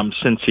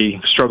since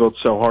he struggled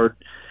so hard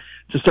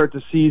to start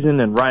the season,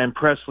 and Ryan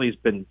Presley's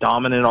been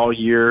dominant all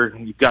year.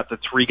 You've got the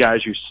 3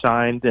 guys you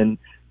signed, and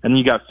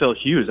you got Phil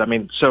Hughes. I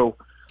mean, so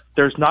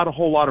there's not a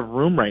whole lot of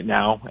room right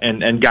now,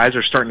 and guys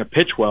are starting to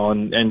pitch well.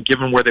 And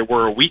given where they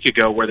were a week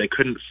ago, where they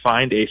couldn't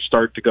find a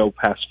start to go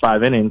past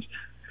 5 innings,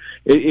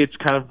 it's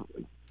kind of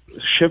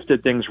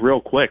shifted things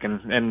real quick.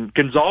 And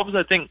Gonzalez,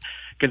 I think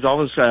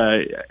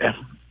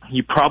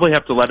you probably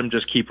have to let him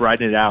just keep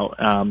riding it out.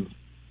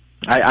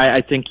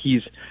 I think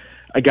he's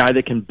a guy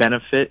that can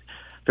benefit.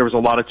 There was a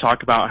lot of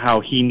talk about how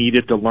he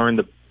needed to learn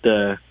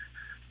the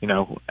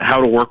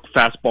how to work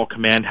fastball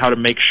command, how to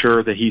make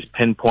sure that he's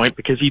pinpoint,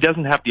 because he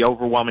doesn't have the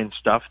overwhelming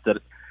stuff that,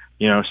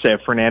 say a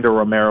Fernando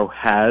Romero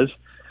has,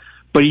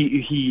 but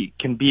he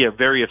can be a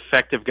very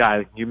effective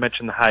guy. You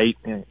mentioned the height.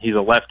 He's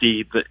a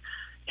lefty that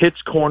hits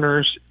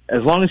corners.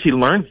 As long as he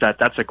learns that,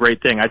 that's a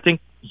great thing. I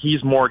think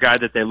he's more a guy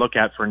that they look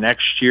at for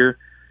next year.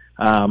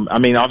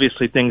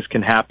 Obviously things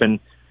can happen.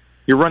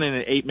 You're running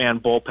an 8-man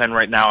bullpen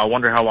right now. I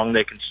wonder how long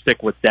they can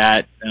stick with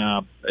that.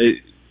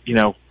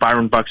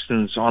 Byron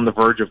Buxton's on the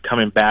verge of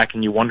coming back,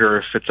 and you wonder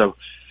if it's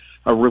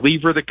a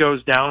reliever that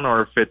goes down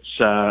or if it's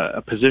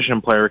a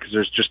position player, because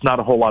there's just not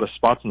a whole lot of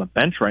spots on the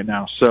bench right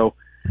now. So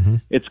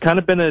it's kind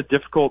of been a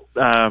difficult.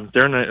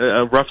 They're in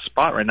a rough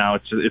spot right now.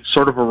 It's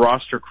sort of a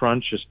roster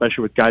crunch,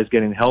 especially with guys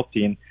getting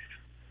healthy, and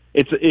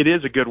it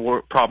is a good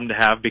problem to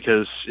have,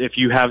 because if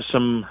you have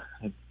some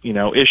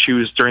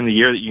issues during the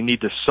year that you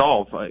need to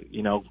solve,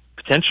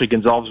 potentially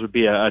Gonzalez would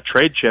be a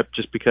trade chip,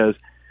 just because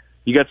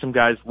you got some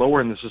guys lower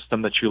in the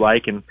system that you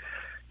like, and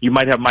you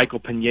might have Michael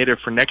Pineda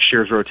for next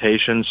year's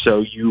rotation,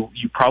 so you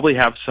probably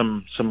have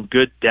some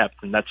good depth,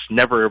 and that's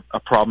never a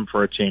problem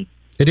for a team.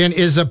 And Dan,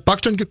 is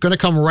Buxton going to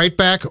come right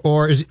back,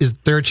 or is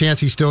there a chance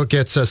he still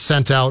gets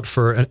sent out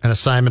for an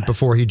assignment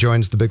before he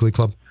joins the big league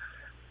club?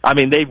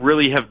 They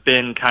really have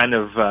been kind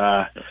of,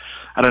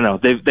 I don't know,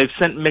 they've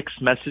sent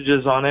mixed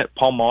messages on it.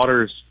 Paul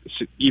Mauter's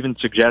even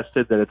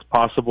suggested that it's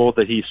possible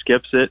that he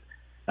skips it,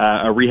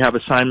 a rehab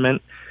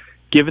assignment.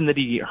 Given that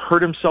he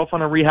hurt himself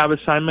on a rehab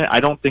assignment, I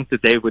don't think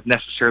that they would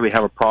necessarily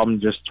have a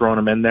problem just throwing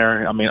him in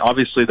there.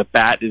 Obviously the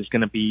bat is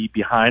going to be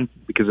behind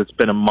because it's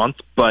been a month,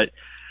 but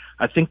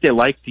I think they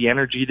like the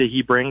energy that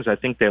he brings. I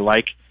think they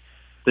like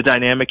the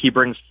dynamic he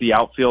brings to the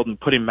outfield, and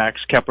putting Max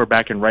Kepler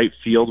back in right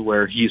field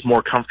where he's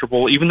more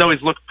comfortable, even though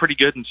he's looked pretty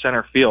good in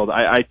center field.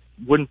 I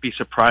wouldn't be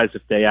surprised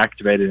if they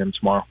activated him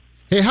tomorrow.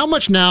 Hey, how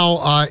much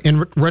now,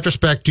 in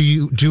retrospect,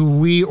 do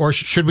we or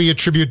should we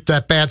attribute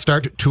that bad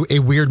start to a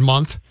weird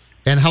month?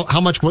 And how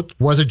much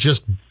was it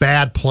just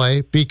bad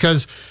play?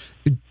 Because,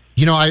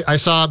 I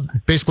saw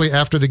basically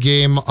after the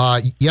game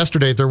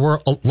yesterday, there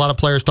were a lot of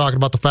players talking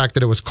about the fact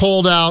that it was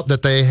cold out,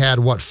 that they had,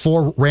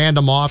 4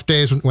 random off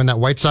days when that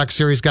White Sox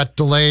series got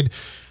delayed.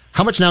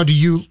 How much now do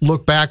you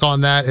look back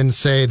on that and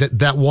say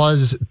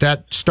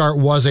that start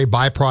was a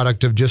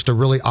byproduct of just a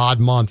really odd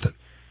month?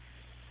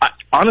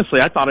 Honestly,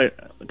 I thought it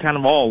kind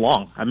of all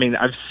along.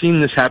 I've seen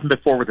this happen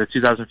before with the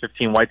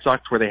 2015 White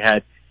Sox, where they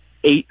had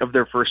 8 of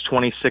their first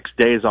 26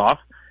 days off,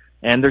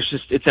 and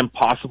it's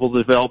impossible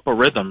to develop a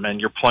rhythm, and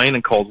you're playing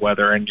in cold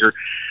weather, and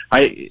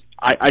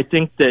I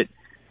think that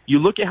you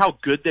look at how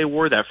good they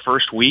were that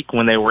first week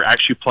when they were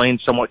actually playing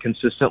somewhat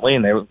consistently,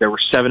 and they were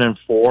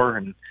 7-4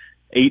 and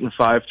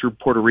 8-5 through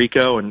Puerto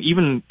Rico, and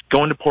even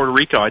going to Puerto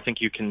Rico, I think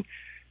you can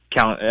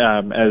count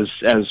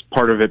as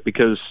part of it,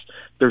 because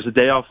there's a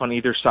day off on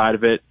either side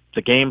of it.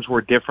 The games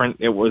were different.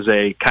 It was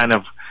a kind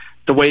of,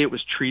 the way it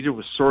was treated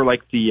was sort of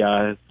like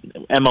the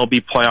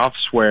MLB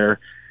playoffs, where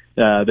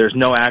there's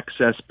no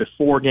access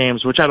before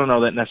games, which I don't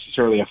know that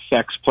necessarily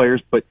affects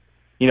players, but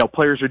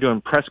players are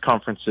doing press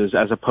conferences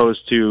as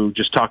opposed to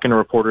just talking to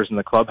reporters in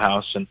the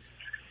clubhouse, and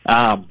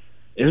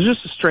it was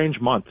just a strange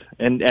month.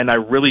 And I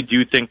really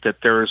do think that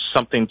there's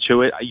something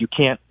to it. You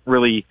can't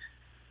really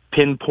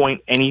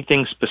pinpoint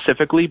anything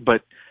specifically,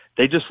 but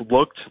they just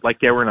looked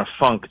like they were in a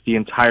funk the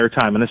entire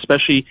time, and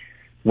especially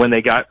when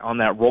they got on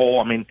that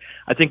roll.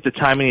 I think the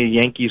timing of the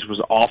Yankees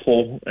was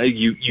awful.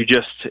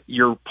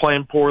 You're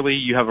playing poorly,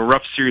 you have a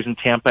rough series in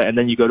Tampa, and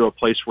then you go to a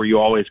place where you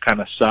always kind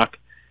of suck,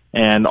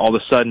 and all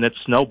of a sudden it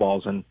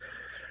snowballs. And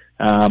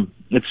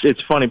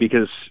it's funny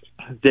because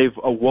they've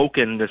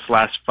awoken this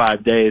last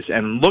 5 days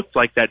and looked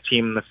like that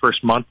team in the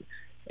first month.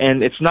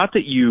 And it's not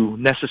that you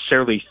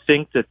necessarily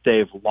think that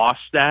they've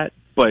lost that,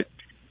 but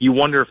you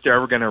wonder if they're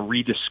ever going to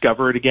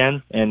rediscover it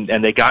again. And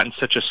they got in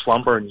such a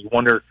slumber, and you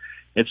wonder,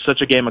 it's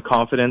such a game of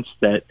confidence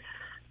that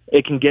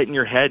it can get in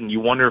your head, and you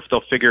wonder if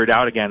they'll figure it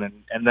out again.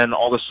 And then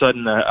all of a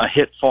sudden a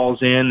hit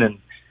falls in, and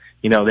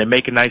they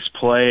make a nice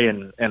play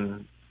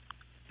and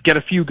get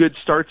a few good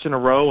starts in a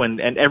row,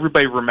 and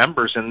everybody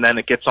remembers, and then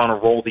it gets on a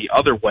roll the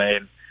other way.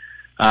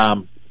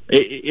 And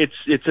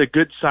it's a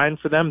good sign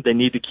for them. They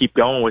need to keep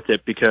going with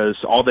it, because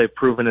all they've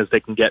proven is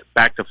they can get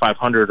back to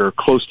 500 or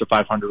close to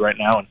 500 right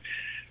now. And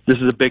this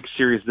is a big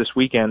series this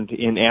weekend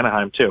in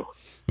Anaheim too.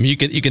 You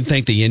can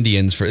thank the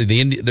Indians for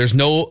there's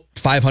no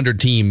 500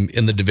 team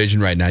in the division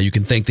right now. You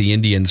can thank the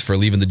Indians for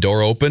leaving the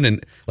door open.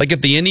 And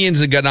if the Indians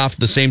had gotten off to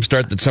the same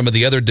start that some of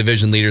the other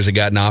division leaders had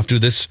gotten off to,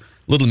 this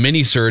little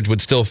mini surge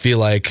would still feel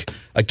like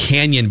a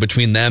canyon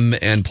between them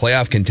and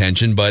playoff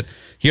contention. But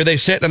here they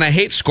sit, and I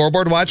hate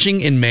scoreboard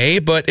watching in May,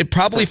 but it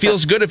probably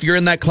feels good if you're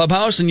in that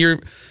clubhouse and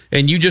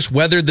you just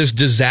weathered this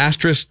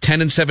disastrous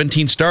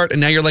 10-17 start,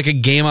 and now you're like a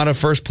game out of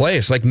first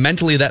place.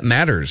 Mentally, that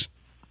matters.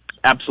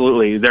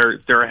 Absolutely.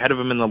 They're ahead of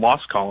them in the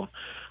loss column,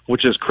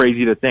 which is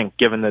crazy to think,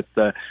 given that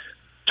the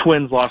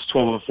Twins lost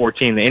 12 of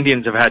 14. The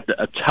Indians have had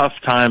a tough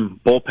time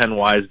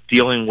bullpen-wise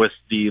dealing with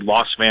the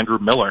loss of Andrew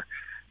Miller,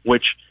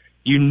 which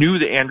you knew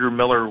that Andrew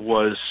Miller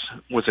was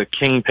a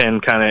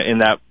kingpin kind of in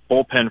that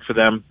bullpen for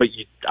them, but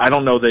I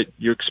don't know that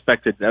you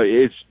expected.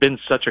 It's been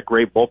such a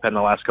great bullpen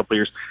the last couple of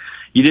years.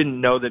 You didn't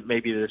know that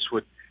maybe this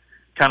would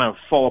kind of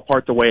fall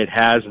apart the way it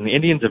has, and the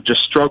Indians have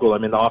just struggled. I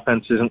mean, the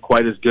offense isn't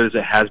quite as good as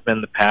it has been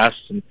in the past,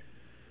 and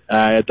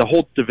the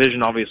whole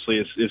division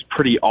obviously is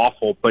pretty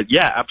awful. But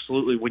yeah,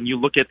 absolutely. When you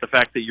look at the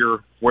fact that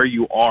you're where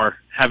you are,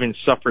 having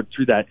suffered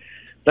through that,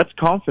 that's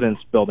confidence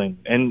building.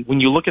 And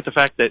when you look at the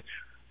fact that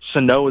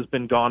Sano has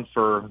been gone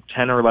for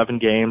 10 or 11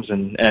 games,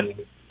 and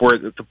we're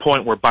at the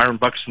point where Byron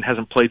Buxton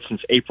hasn't played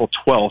since April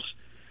 12th,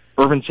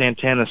 Irvin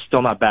Santana is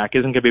still not back,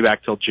 isn't going to be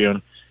back till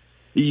June.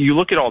 You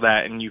look at all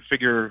that and you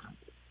figure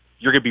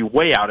you're going to be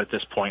way out at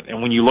this point.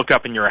 And when you look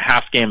up and you're a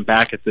half game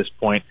back at this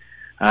point,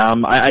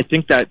 I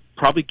think that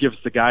probably gives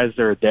the guys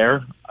that are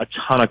there a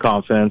ton of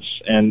confidence.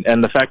 And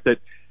the fact that,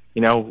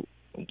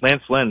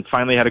 Lance Lynn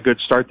finally had a good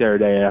start there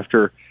today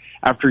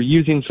after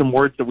using some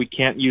words that we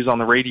can't use on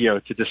the radio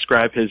to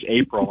describe his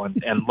April.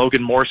 And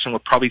Logan Morrison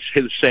would probably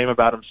say the same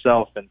about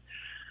himself. And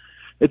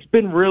it's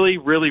been really,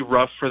 really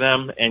rough for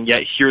them, and yet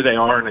here they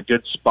are in a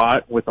good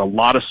spot with a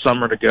lot of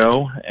summer to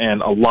go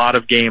and a lot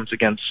of games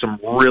against some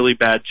really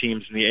bad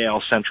teams in the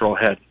AL Central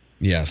ahead.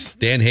 Yes.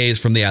 Dan Hayes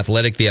from The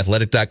Athletic,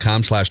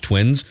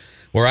 theathletic.com/twins,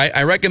 where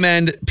I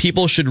recommend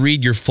people should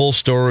read your full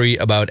story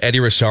about Eddie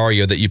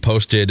Rosario that you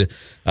posted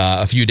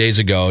a few days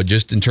ago,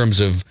 just in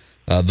terms of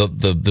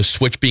the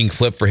switch being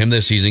flipped for him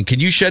this season. Can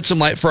you shed some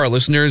light for our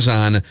listeners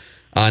on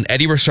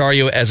Eddie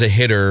Rosario as a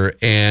hitter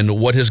and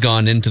what has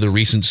gone into the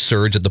recent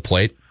surge at the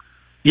plate?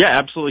 Yeah,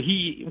 absolutely.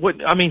 He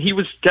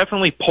was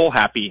definitely pull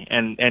happy,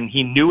 and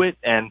he knew it,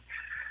 and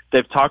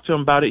they've talked to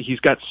him about it.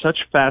 He's got such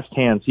fast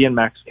hands. He and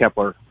Max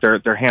Kepler,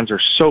 their hands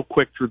are so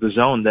quick through the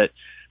zone that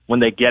when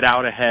they get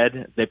out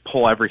ahead, they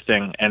pull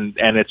everything, and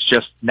it's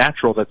just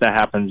natural that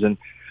happens. And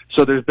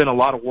so there's been a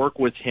lot of work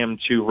with him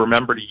to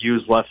remember to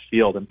use left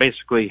field, and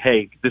basically,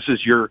 hey, this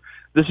is your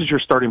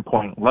starting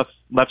point,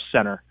 left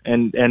center,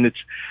 and it's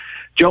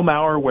Joe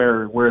Mauer,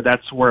 where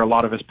that's where a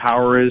lot of his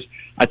power is.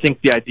 I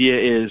think the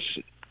idea is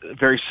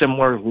very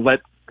similar.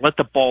 Let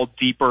the ball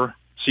deeper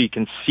so you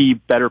can see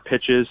better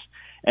pitches,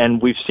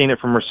 and we've seen it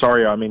from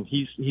Rosario. I mean,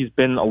 he's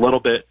been a little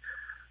bit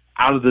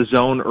out of the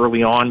zone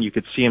early on. You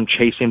could see him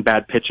chasing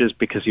bad pitches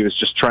because he was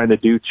just trying to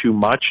do too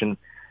much, and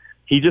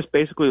he just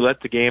basically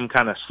let the game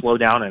kind of slow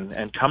down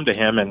and come to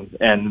him,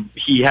 and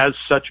he has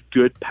such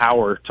good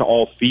power to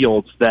all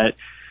fields that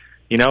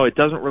it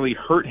doesn't really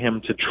hurt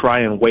him to try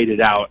and wait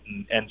it out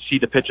and see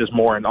the pitches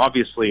more. And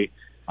obviously,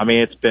 I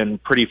mean, it's been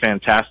pretty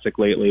fantastic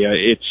lately.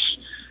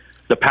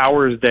 The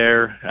power is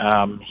there.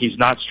 He's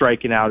not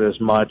striking out as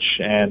much,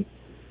 and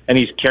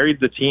he's carried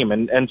the team.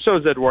 And so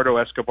is Eduardo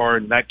Escobar,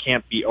 and that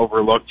can't be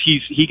overlooked.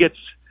 He gets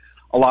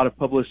a lot of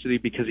publicity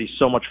because he's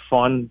so much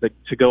fun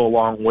to go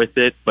along with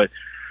it, but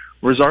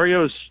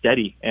Rosario is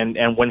steady,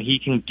 and when he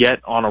can get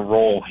on a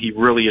roll, he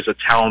really is a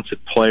talented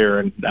player.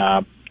 And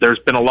there's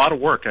been a lot of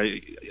work.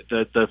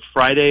 The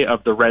Friday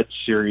of the Reds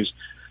series,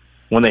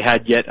 when they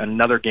had yet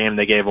another game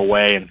they gave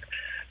away, and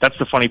that's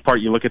the funny part.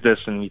 You look at this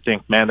and you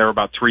think, man, there were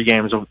about 3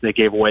 games they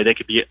gave away. They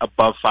could be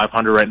above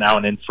 500 right now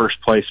and in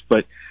first place.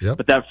 But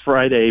that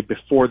Friday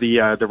before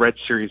the Reds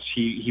series,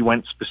 he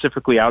went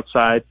specifically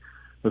outside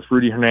with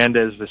Rudy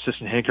Hernandez, the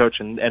assistant hitting coach,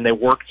 and they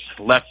worked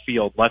left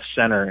field, left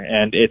center,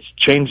 and it's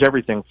changed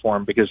everything for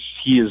him because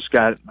he has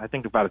got, I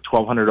think, about a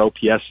 1,200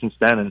 OPS since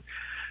then, and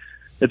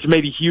it's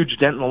made a huge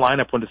dent in the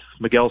lineup with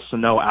Miguel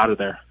Sano out of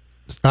there.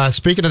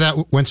 Speaking of that,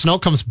 when Sano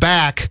comes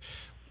back,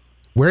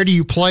 where do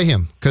you play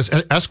him? Because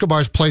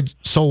Escobar's played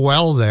so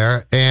well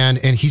there, and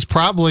he's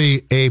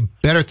probably a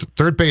better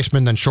third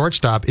baseman than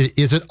shortstop.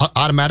 Is it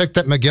automatic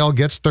that Miguel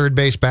gets third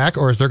base back,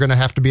 or is there going to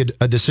have to be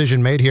a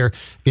decision made here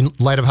in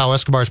light of how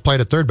Escobar's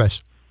played at third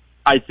base?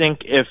 I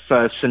think if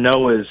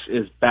Sano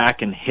is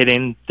back and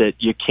hitting, that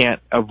you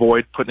can't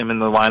avoid putting him in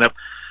the lineup.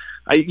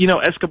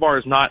 Escobar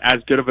is not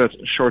as good of a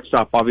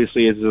shortstop,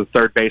 obviously, as a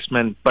third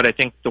baseman, but I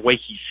think the way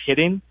he's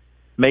hitting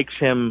makes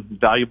him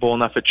valuable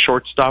enough at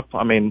shortstop.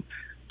 I mean,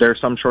 there are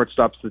some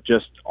shortstops that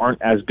just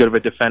aren't as good of a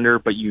defender,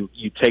 but you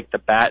take the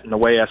bat, and the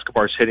way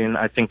Escobar's hitting,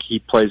 I think he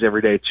plays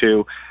every day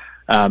too.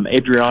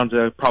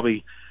 Adrianza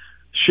probably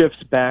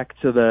shifts back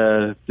to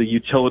the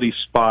utility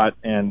spot,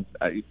 and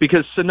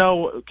because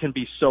Sano can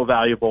be so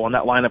valuable and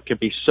that lineup can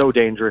be so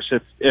dangerous.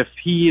 If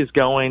he is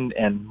going,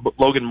 and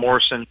Logan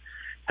Morrison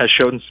has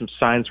shown some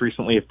signs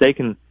recently, if they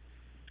can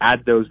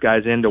add those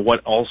guys into what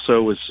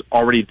also is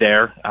already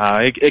there,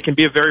 it can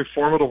be a very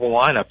formidable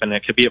lineup, and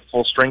it could be at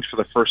full strength for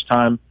the first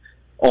time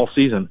all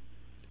season.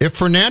 If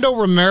Fernando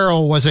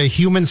Romero was a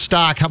human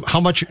stock, how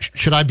much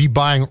should I be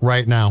buying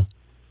right now?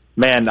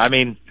 Man, I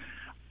mean,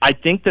 I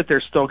think that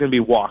there's still going to be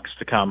walks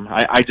to come.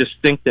 I just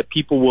think that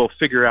people will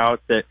figure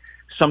out that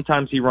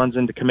sometimes he runs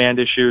into command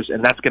issues,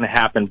 and that's going to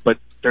happen, but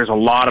there's a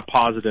lot of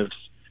positives.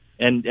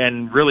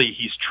 And really,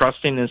 he's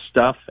trusting his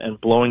stuff and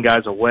blowing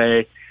guys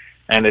away.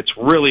 and it's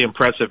really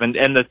impressive. And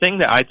the thing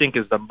that I think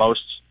is the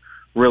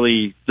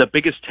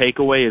biggest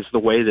takeaway is the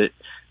way that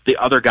the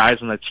other guys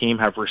on the team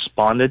have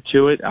responded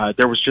to it.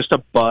 There was just a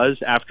buzz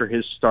after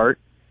his start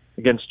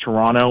against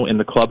Toronto in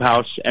the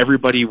clubhouse.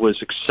 Everybody was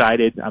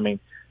excited. I mean,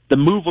 the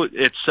move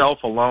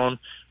itself alone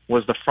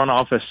was the front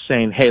office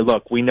saying, hey,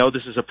 look, we know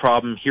this is a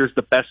problem. Here's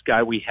the best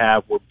guy we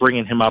have. We're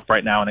bringing him up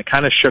right now. And it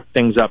kind of shook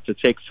things up to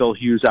take Phil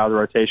Hughes out of the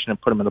rotation and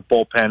put him in the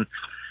bullpen.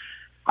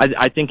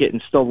 I think it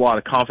instilled a lot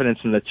of confidence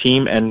in the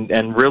team,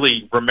 and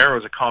really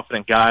Romero's a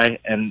confident guy,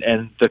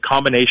 and the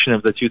combination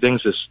of the two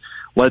things has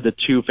led to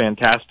two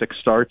fantastic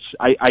starts.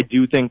 I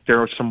do think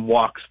there are some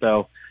walks,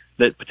 though,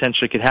 that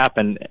potentially could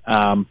happen,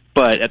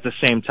 but at the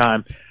same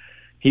time,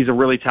 he's a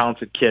really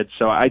talented kid.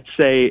 So I'd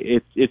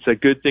say it's a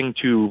good thing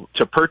to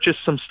purchase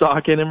some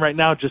stock in him right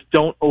now. Just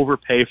don't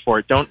overpay for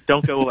it.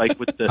 Don't go like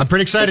with the I'm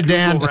pretty excited,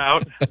 Dan.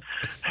 Route.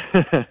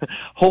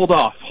 Hold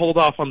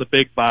off on the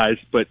big buys,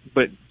 but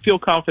feel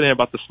confident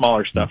about the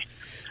smaller stuff.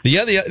 The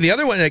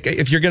other one, like,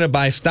 if you're going to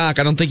buy stock,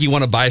 I don't think you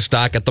want to buy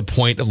stock at the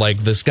point of like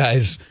this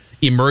guy's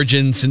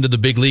emergence into the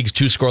big leagues,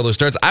 2 scoreless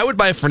starts. I would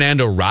buy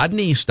Fernando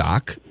Rodney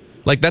stock.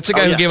 Like, that's a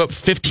guy who gave up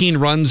 15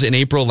 runs in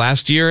April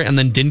last year and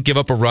then didn't give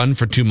up a run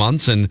for 2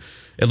 months, and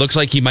it looks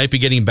like he might be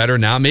getting better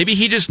now. Maybe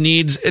he just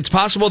needs... It's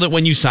possible that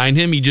when you sign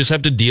him, you just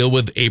have to deal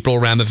with April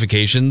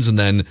ramifications and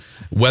then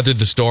weather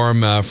the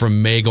storm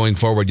from May going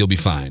forward. You'll be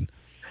fine.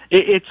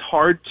 It's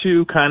hard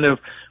to kind of...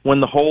 When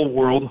the whole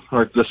world,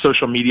 or the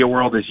social media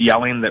world, is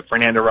yelling that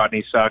Fernando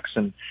Rodney sucks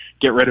and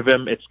get rid of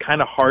him, it's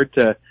kind of hard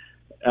to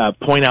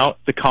point out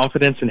the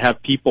confidence and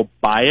have people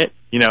buy it.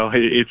 You know,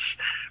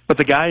 but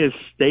the guy has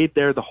stayed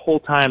there the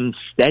whole time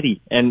steady,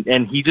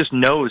 and he just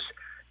knows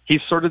he's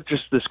sort of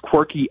just this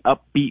quirky,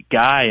 upbeat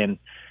guy, and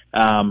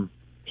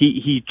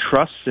he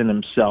trusts in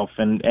himself.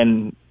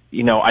 And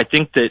you know, I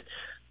think that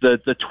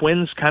the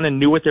Twins kind of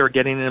knew what they were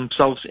getting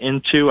themselves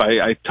into.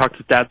 I talked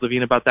to Thad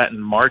Levine about that in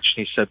March,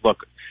 and he said,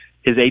 look,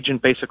 his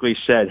agent basically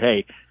said,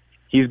 hey,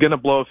 he's going to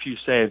blow a few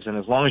saves, and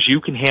as long as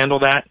you can handle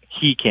that,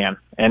 he can.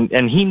 And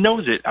he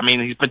knows it. I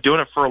mean, he's been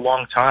doing it for a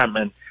long time,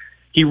 and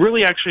he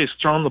really actually has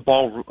thrown the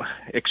ball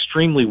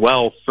extremely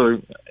well for,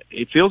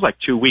 it feels like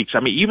 2 weeks. I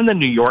mean, even the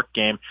New York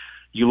game,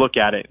 you look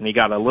at it, and he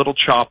got a little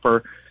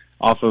chopper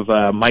off of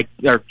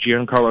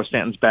Giancarlo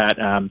Stanton's bat.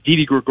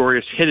 Didi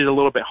Gregorius hit it a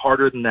little bit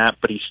harder than that,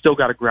 but he still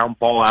got a ground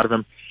ball out of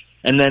him.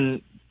 And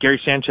then Gary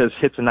Sanchez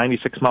hits a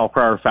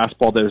 96-mile-per-hour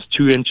fastball that is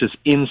 2 inches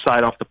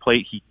inside off the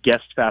plate. He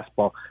guessed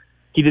fastball.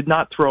 He did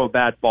not throw a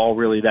bad ball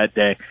really that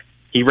day.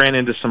 He ran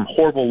into some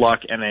horrible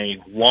luck and a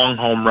long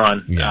home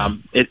run. Yeah.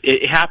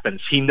 It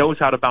happens. He knows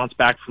how to bounce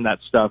back from that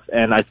stuff,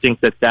 and I think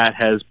that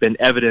has been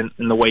evident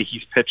in the way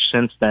he's pitched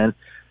since then.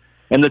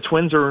 And the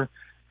Twins are,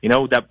 you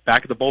know, that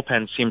back of the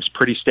bullpen seems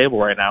pretty stable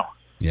right now.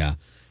 Yeah,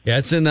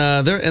 it's in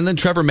there, and then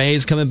Trevor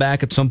May's coming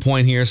back at some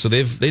point here, so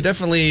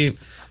they've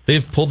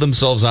pulled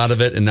themselves out of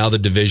it, and now the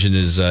division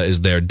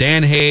is there.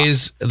 Dan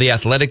Hayes,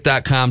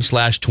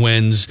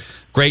 theathletic.com/Twins.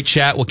 Great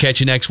chat. We'll catch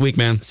you next week,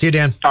 man. See you,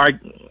 Dan. All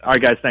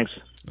right, guys. Thanks.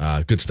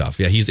 Good stuff.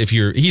 Yeah,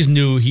 he's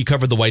new. He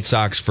covered the White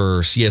Sox for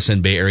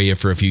CSN Bay Area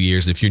for a few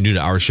years. If you're new to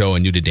our show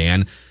and new to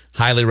Dan,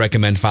 highly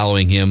recommend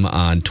following him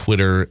on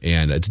Twitter.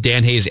 And it's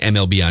Dan Hayes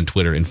MLB on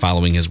Twitter and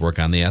following his work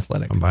on The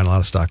Athletic. I'm buying a lot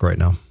of stock right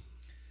now.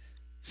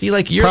 See,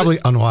 like, you're probably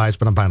unwise,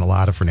 but I'm buying a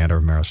lot of Fernando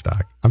Romero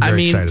stock. I'm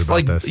very excited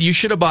about this. You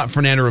should have bought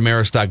Fernando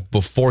Romero stock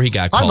before he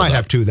got called I might up.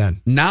 have to then.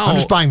 Now I'm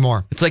just buying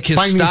more. It's like his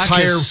buying stock the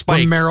entire has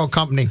spiked. Romero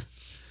company.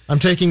 I'm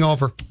taking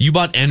over. You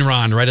bought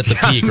Enron right at the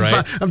peak,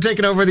 right? I'm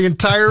taking over the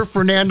entire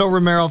Fernando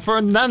Romero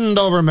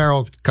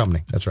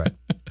company. That's right.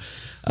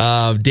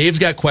 Dave's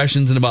got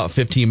questions in about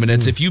 15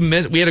 minutes. If you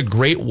missed, we had a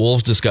great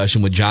Wolves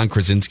discussion with John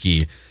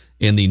Krasinski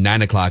in the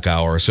 9 o'clock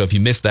hour. So if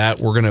you missed that,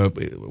 we're gonna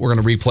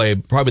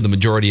replay probably the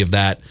majority of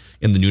that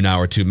in the noon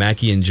hour too.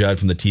 Mackey and Judd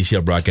from the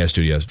TCL broadcast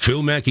studios.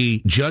 Phil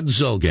Mackey, Judd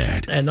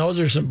Zulgad. And those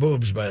are some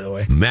boobs, by the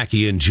way.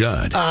 Mackey and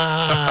Judd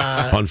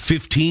on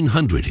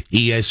 1500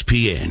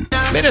 ESPN.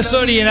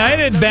 Minnesota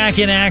United back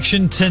in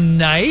action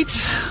tonight.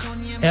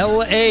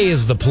 LA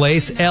is the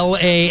place.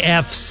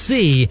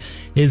 LAFC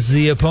is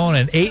the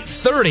opponent.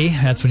 8:30.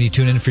 That's when you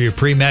tune in for your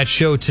pre-match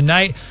show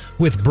tonight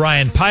with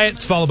Brian Pyatt.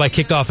 It's followed by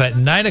kickoff at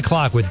 9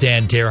 o'clock with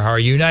Dan Terhar.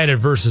 United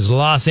versus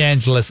Los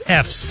Angeles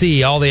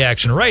FC. All the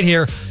action right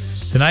here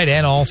tonight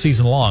and all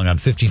season long on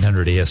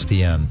 1500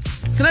 ESPN.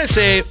 Can I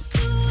say,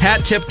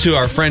 hat tip to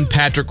our friend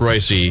Patrick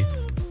Royce.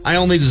 I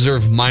only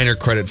deserve minor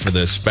credit for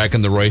this back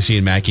in the Royce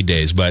and Mackey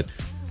days, but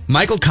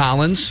Michael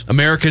Collins,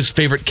 America's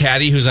favorite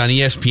caddy, who's on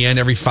ESPN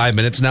every 5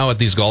 minutes now at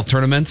these golf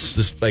tournaments.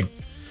 This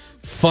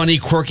funny,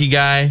 quirky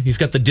guy. He's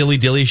got the Dilly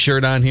Dilly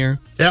shirt on here.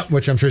 Yeah,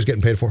 which I'm sure he's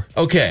getting paid for.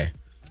 Okay.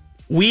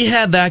 We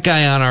had that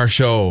guy on our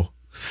show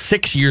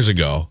 6 years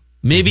ago,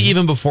 maybe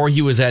even before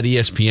he was at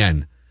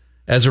ESPN,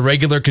 as a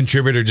regular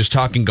contributor just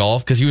talking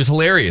golf because he was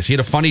hilarious. He had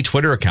a funny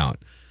Twitter account,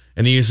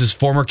 and he was his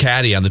former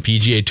caddy on the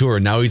PGA Tour.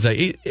 And now he's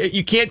like,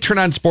 you can't turn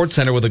on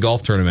SportsCenter with a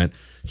golf tournament.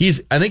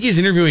 I think he's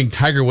interviewing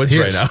Tiger Woods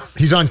right now.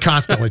 He's on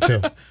constantly,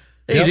 too.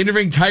 He's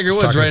interviewing Tiger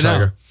Woods right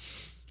now. Oh,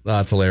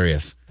 that's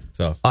hilarious.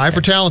 So eye for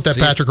talent, that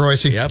Patrick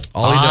Royce. Yep,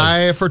 all he does.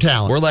 Eye for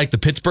talent. We're like the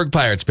Pittsburgh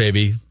Pirates,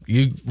 baby.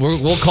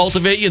 We'll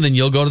cultivate you, and then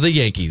you'll go to the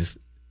Yankees.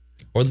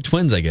 Or the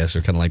Twins, I guess,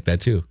 are kind of like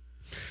that, too.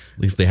 At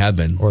least they have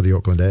been. Or the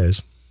Oakland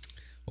A's.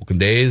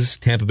 Oakland A's,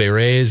 Tampa Bay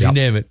Rays, you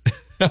name it.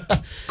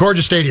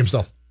 Gorgeous stadiums,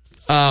 though.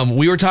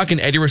 We were talking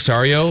Eddie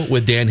Rosario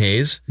with Dan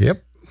Hayes.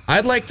 Yep.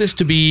 I'd like this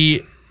to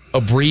be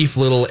a brief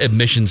little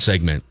admission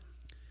segment.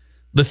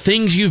 The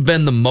things you've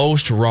been the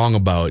most wrong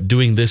about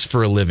doing this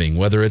for a living,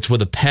 whether it's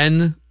with a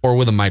pen or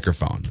with a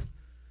microphone,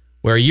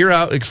 where you're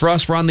out, like for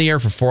us, we're on the air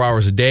for 4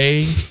 hours a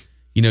day.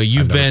 You know,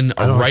 you've been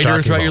a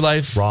writer throughout your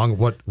life. Wrong?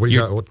 What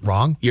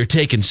wrong? You're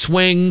taking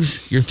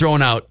swings. You're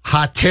throwing out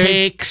hot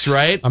takes,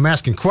 right? I'm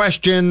asking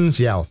questions.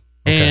 Yeah. Okay.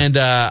 And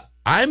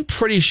I'm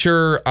pretty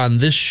sure on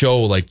this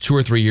show, like 2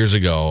 or 3 years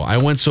ago, I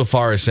went so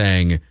far as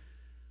saying,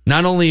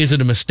 not only is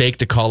it a mistake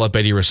to call up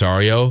Eddie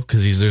Rosario,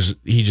 because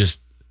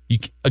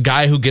a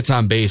guy who gets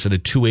on base at a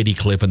 280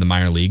 clip in the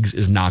minor leagues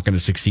is not going to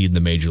succeed in the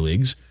major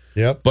leagues.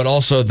 Yep. But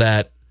also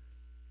that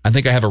I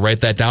think I have a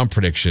write that down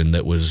prediction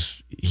that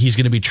was he's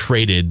going to be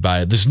traded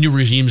by this new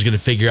regime is going to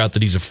figure out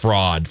that he's a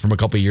fraud from a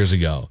couple of years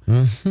ago.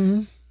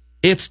 Mm-hmm.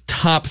 It's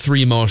top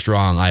 3 most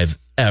wrong I've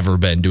ever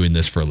been doing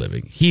this for a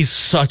living. He's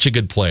such a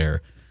good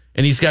player,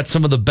 and he's got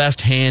some of the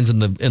best hands in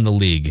the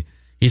league.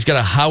 He's got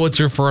a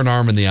howitzer for an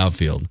arm in the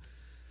outfield.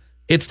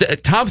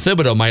 Tom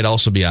Thibodeau might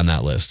also be on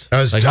that list. I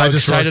was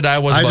excited I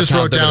was. I about just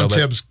Tom wrote down Thibodeau,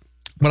 Tibbs.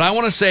 But I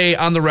want to say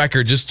on the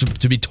record,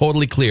 just to be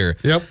totally clear.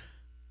 Yep.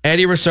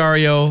 Eddie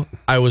Rosario,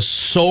 I was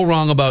so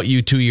wrong about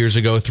you 2 years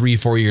ago,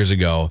 3-4 years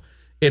ago.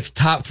 It's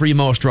top 3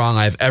 most wrong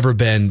I've ever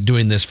been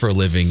doing this for a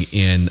living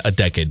in a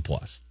decade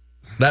plus.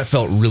 That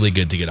felt really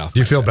good to get off. Do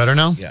you feel better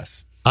now?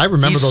 Yes. I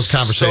remember those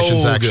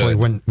conversations actually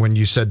when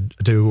you said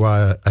to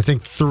I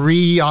think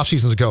 3 off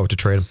seasons ago to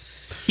trade him.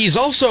 He's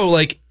also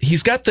like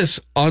he's got this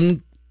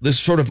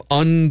sort of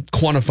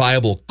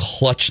unquantifiable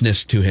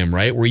clutchness to him,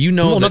 right? Where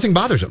nothing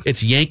bothers him.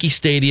 It's Yankee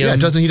Stadium. Yeah,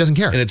 he doesn't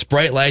care. And it's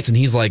bright lights, and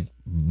he's like,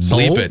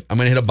 bleep it. I'm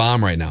going to hit a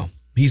bomb right now.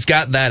 He's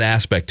got that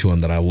aspect to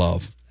him that I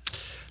love.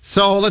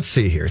 So let's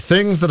see here.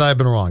 Things that I've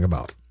been wrong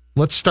about.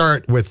 Let's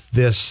start with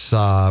this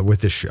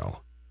show.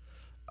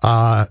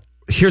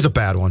 Here's a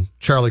bad one.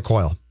 Charlie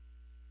Coyle.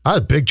 I was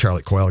a big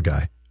Charlie Coyle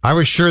guy. I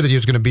was sure that he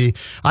was going to be.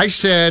 I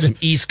said some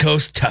East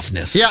Coast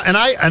toughness. Yeah, and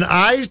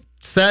I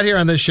sat here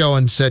on this show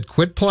and said,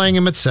 quit playing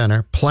him at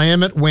center, play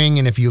him at wing,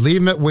 and if you leave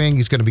him at wing,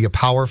 he's going to be a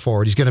power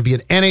forward. He's going to be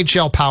an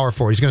NHL power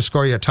forward. He's going to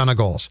score you a ton of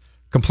goals.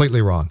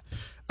 Completely wrong.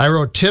 I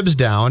wrote Tibbs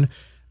down.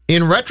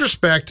 In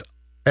retrospect,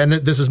 and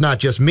this is not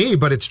just me,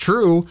 but it's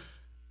true,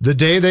 the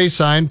day they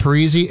signed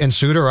Parise and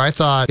Suter, I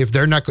thought if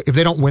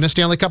they don't win a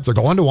Stanley Cup, they're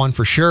going to one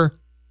for sure.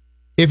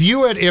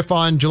 If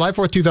on July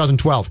 4th,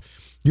 2012,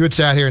 you had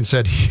sat here and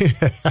said,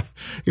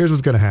 here's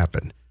what's going to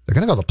happen. They're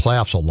going to go to the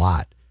playoffs a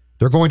lot.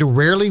 They're going to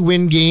rarely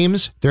win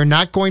games. They're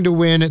not going to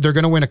win. They're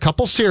going to win a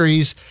couple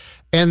series,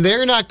 and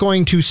they're not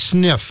going to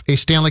sniff a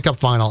Stanley Cup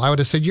final. I would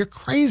have said, you're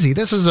crazy.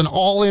 This is an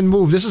all-in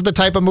move. This is the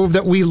type of move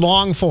that we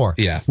long for.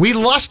 Yeah. We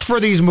lust for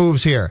these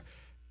moves here.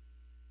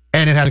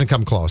 And it hasn't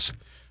come close.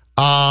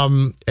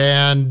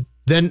 And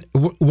then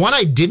one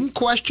I didn't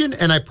question,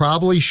 and I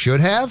probably should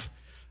have,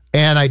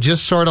 and I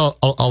just sort of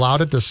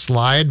allowed it to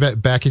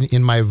slide back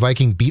in my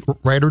Viking beat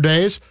writer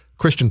days,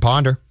 Christian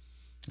Ponder.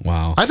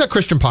 Wow. I thought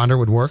Christian Ponder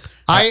would work.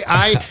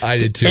 I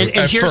did too.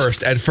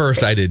 At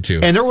first I did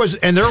too. And there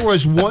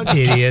was one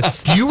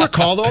idiots. Do you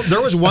recall though? There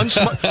was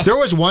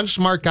one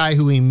smart guy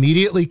who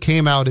immediately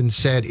came out and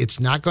said it's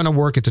not going to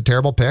work. It's a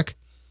terrible pick.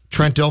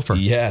 Trent Dilfer.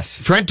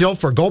 Yes. Trent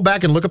Dilfer. Go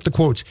back and look up the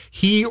quotes.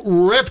 He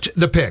ripped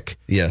the pick.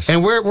 Yes.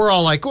 And we're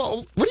all like,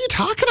 well, what are you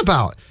talking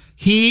about?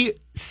 He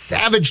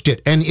savaged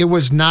it, and it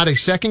was not a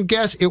second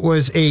guess. It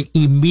was a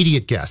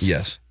immediate guess.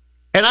 Yes.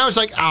 And I was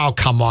like, oh,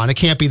 come on. It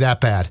can't be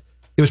that bad.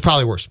 It was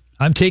probably worse.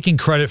 I'm taking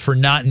credit for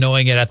not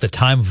knowing it at the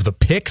time of the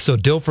pick, so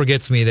Dilfer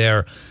gets me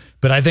there.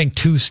 But I think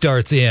 2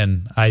 starts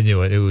in, I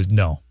knew it. It was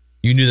no.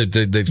 You knew that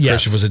the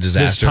Christian was a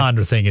disaster. This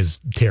Ponder thing is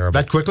terrible.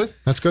 That quickly?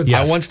 That's good.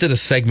 Yes. I once did a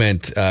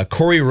segment.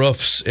 Corey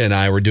Roofs and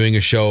I were doing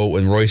a show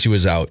when Royce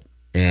was out,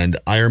 and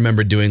I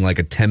remember doing like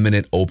a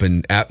 10-minute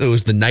open. It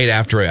was the night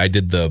after I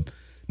did the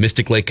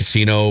Mystic Lake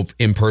Casino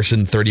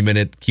in-person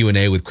 30-minute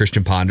Q&A with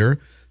Christian Ponder.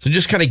 So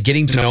just kind of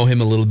getting to know him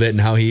a little bit and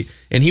how he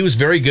was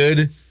very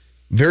good.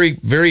 Very,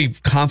 very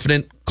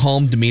confident,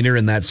 calm demeanor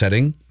in that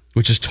setting,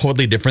 which is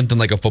totally different than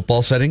like a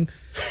football setting.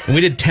 And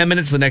we did 10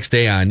 minutes the next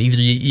day on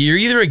you're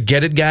either a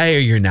get it guy or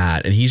you're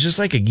not. And he's just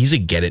like he's a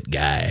get it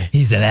guy.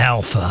 He's an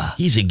alpha.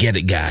 He's a get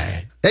it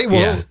guy. Hey,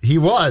 well, he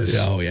was.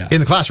 Oh, yeah. In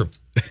the classroom.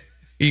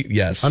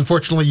 Yes.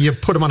 Unfortunately, you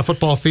put him on a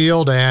football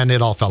field and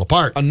it all fell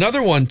apart.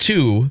 Another one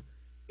too,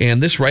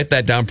 and this write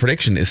that down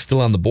prediction is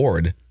still on the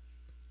board.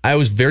 I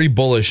was very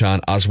bullish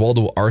on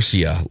Oswaldo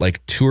Arcia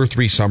like 2 or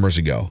 3 summers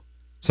ago.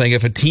 Saying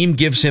if a team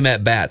gives him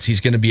at bats, he's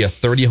going to be a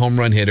 30 home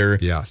run hitter.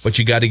 Yes. But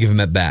you got to give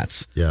him at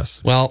bats.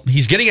 Yes. Well,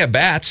 he's getting at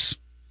bats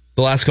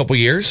the last couple of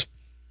years.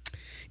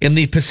 In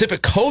the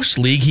Pacific Coast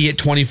League, he hit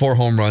 24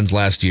 home runs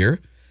last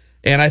year.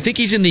 And I think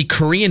he's in the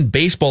Korean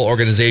baseball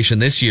organization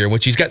this year,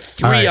 which he's got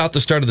 3 out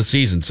the start of the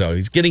season. So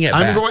he's getting it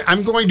back.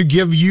 I'm going to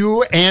give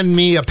you and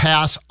me a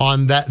pass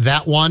on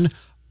that one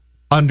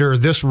under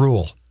this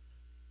rule.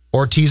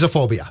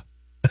 Ortizophobia.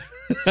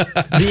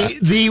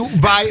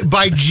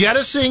 By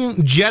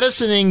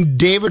jettisoning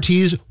Dave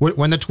Ortiz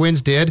when the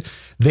Twins did,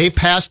 they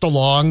passed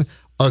along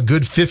a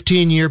good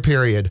 15-year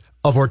period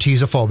of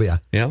Ortizophobia.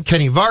 Yeah.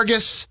 Kenny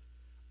Vargas,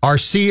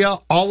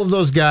 Arcia, all of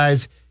those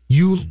guys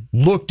you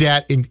looked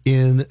at in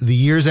the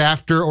years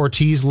after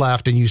Ortiz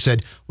left, and you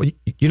said, well,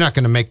 you're not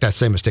going to make that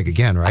same mistake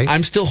again, right?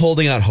 I'm still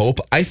holding out hope.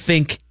 I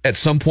think at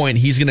some point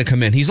he's going to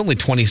come in. He's only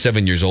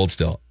 27 years old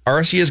still.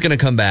 Arcia is going to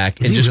come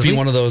back and just be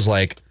one of those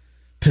like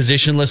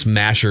positionless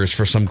mashers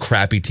for some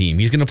crappy team.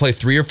 He's going to play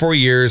 3 or 4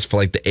 years for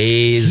like the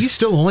A's. He's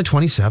still only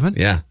 27?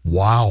 Yeah.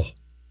 Wow.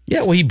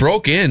 Yeah, well, he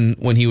broke in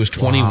when he was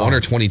 21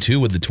 or 22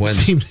 with the Twins.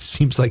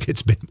 Seems like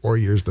it's been more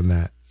years than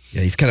that.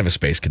 Yeah, he's kind of a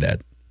space cadet.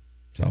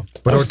 So,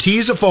 but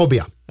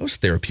Ortizophobia. That was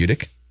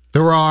therapeutic.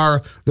 There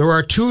are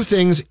 2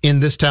 things in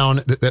this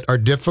town that are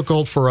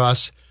difficult for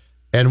us,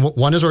 and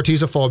one is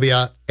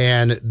Ortizophobia,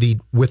 and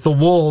with the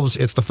Wolves,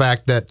 it's the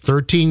fact that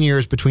 13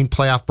 years between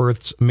playoff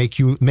berths makes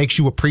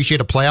you appreciate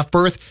a playoff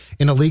berth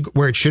in a league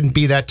where it shouldn't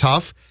be that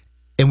tough,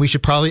 and we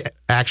should probably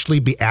actually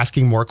be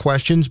asking more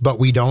questions, but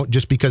we don't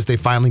just because they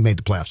finally made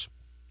the playoffs.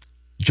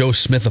 Joe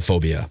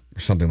Smithophobia or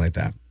something like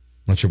that.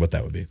 Not sure what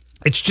that would be.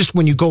 It's just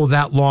when you go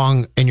that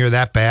long and you're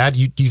that bad,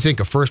 you think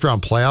a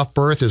first-round playoff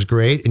berth is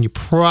great, and you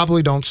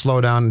probably don't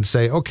slow down and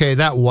say, okay,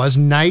 that was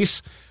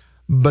nice,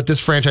 but this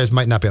franchise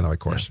might not be on the right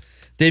course.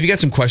 Dave, you got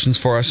some questions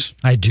for us?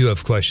 I do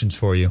have questions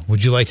for you.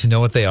 Would you like to know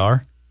what they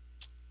are?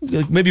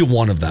 Maybe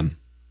one of them.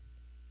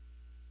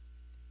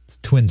 It's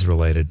Twins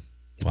related.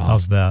 Wow.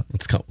 How's that?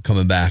 It's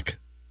coming back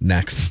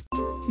next.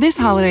 This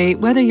holiday,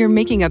 whether you're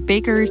making a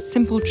Baker's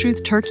Simple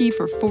Truth turkey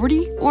for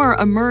 40 or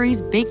a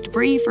Murray's Baked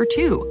Brie for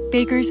 2,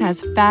 Baker's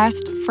has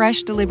fast,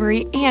 fresh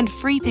delivery and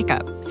free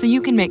pickup, so you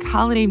can make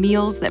holiday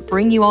meals that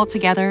bring you all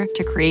together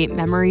to create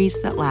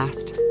memories that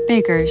last.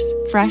 Baker's,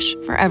 fresh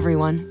for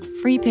everyone.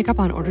 Free pickup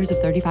on orders of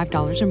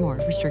 $35 or more.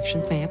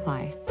 Restrictions may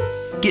apply.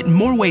 Get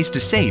more ways to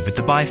save at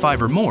the Buy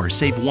 5 or More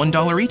Save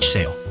 $1 each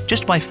sale.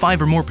 Just buy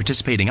 5 or more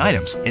participating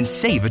items and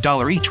save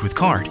 $1 each with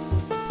card.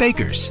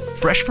 Baker's,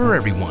 fresh for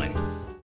everyone.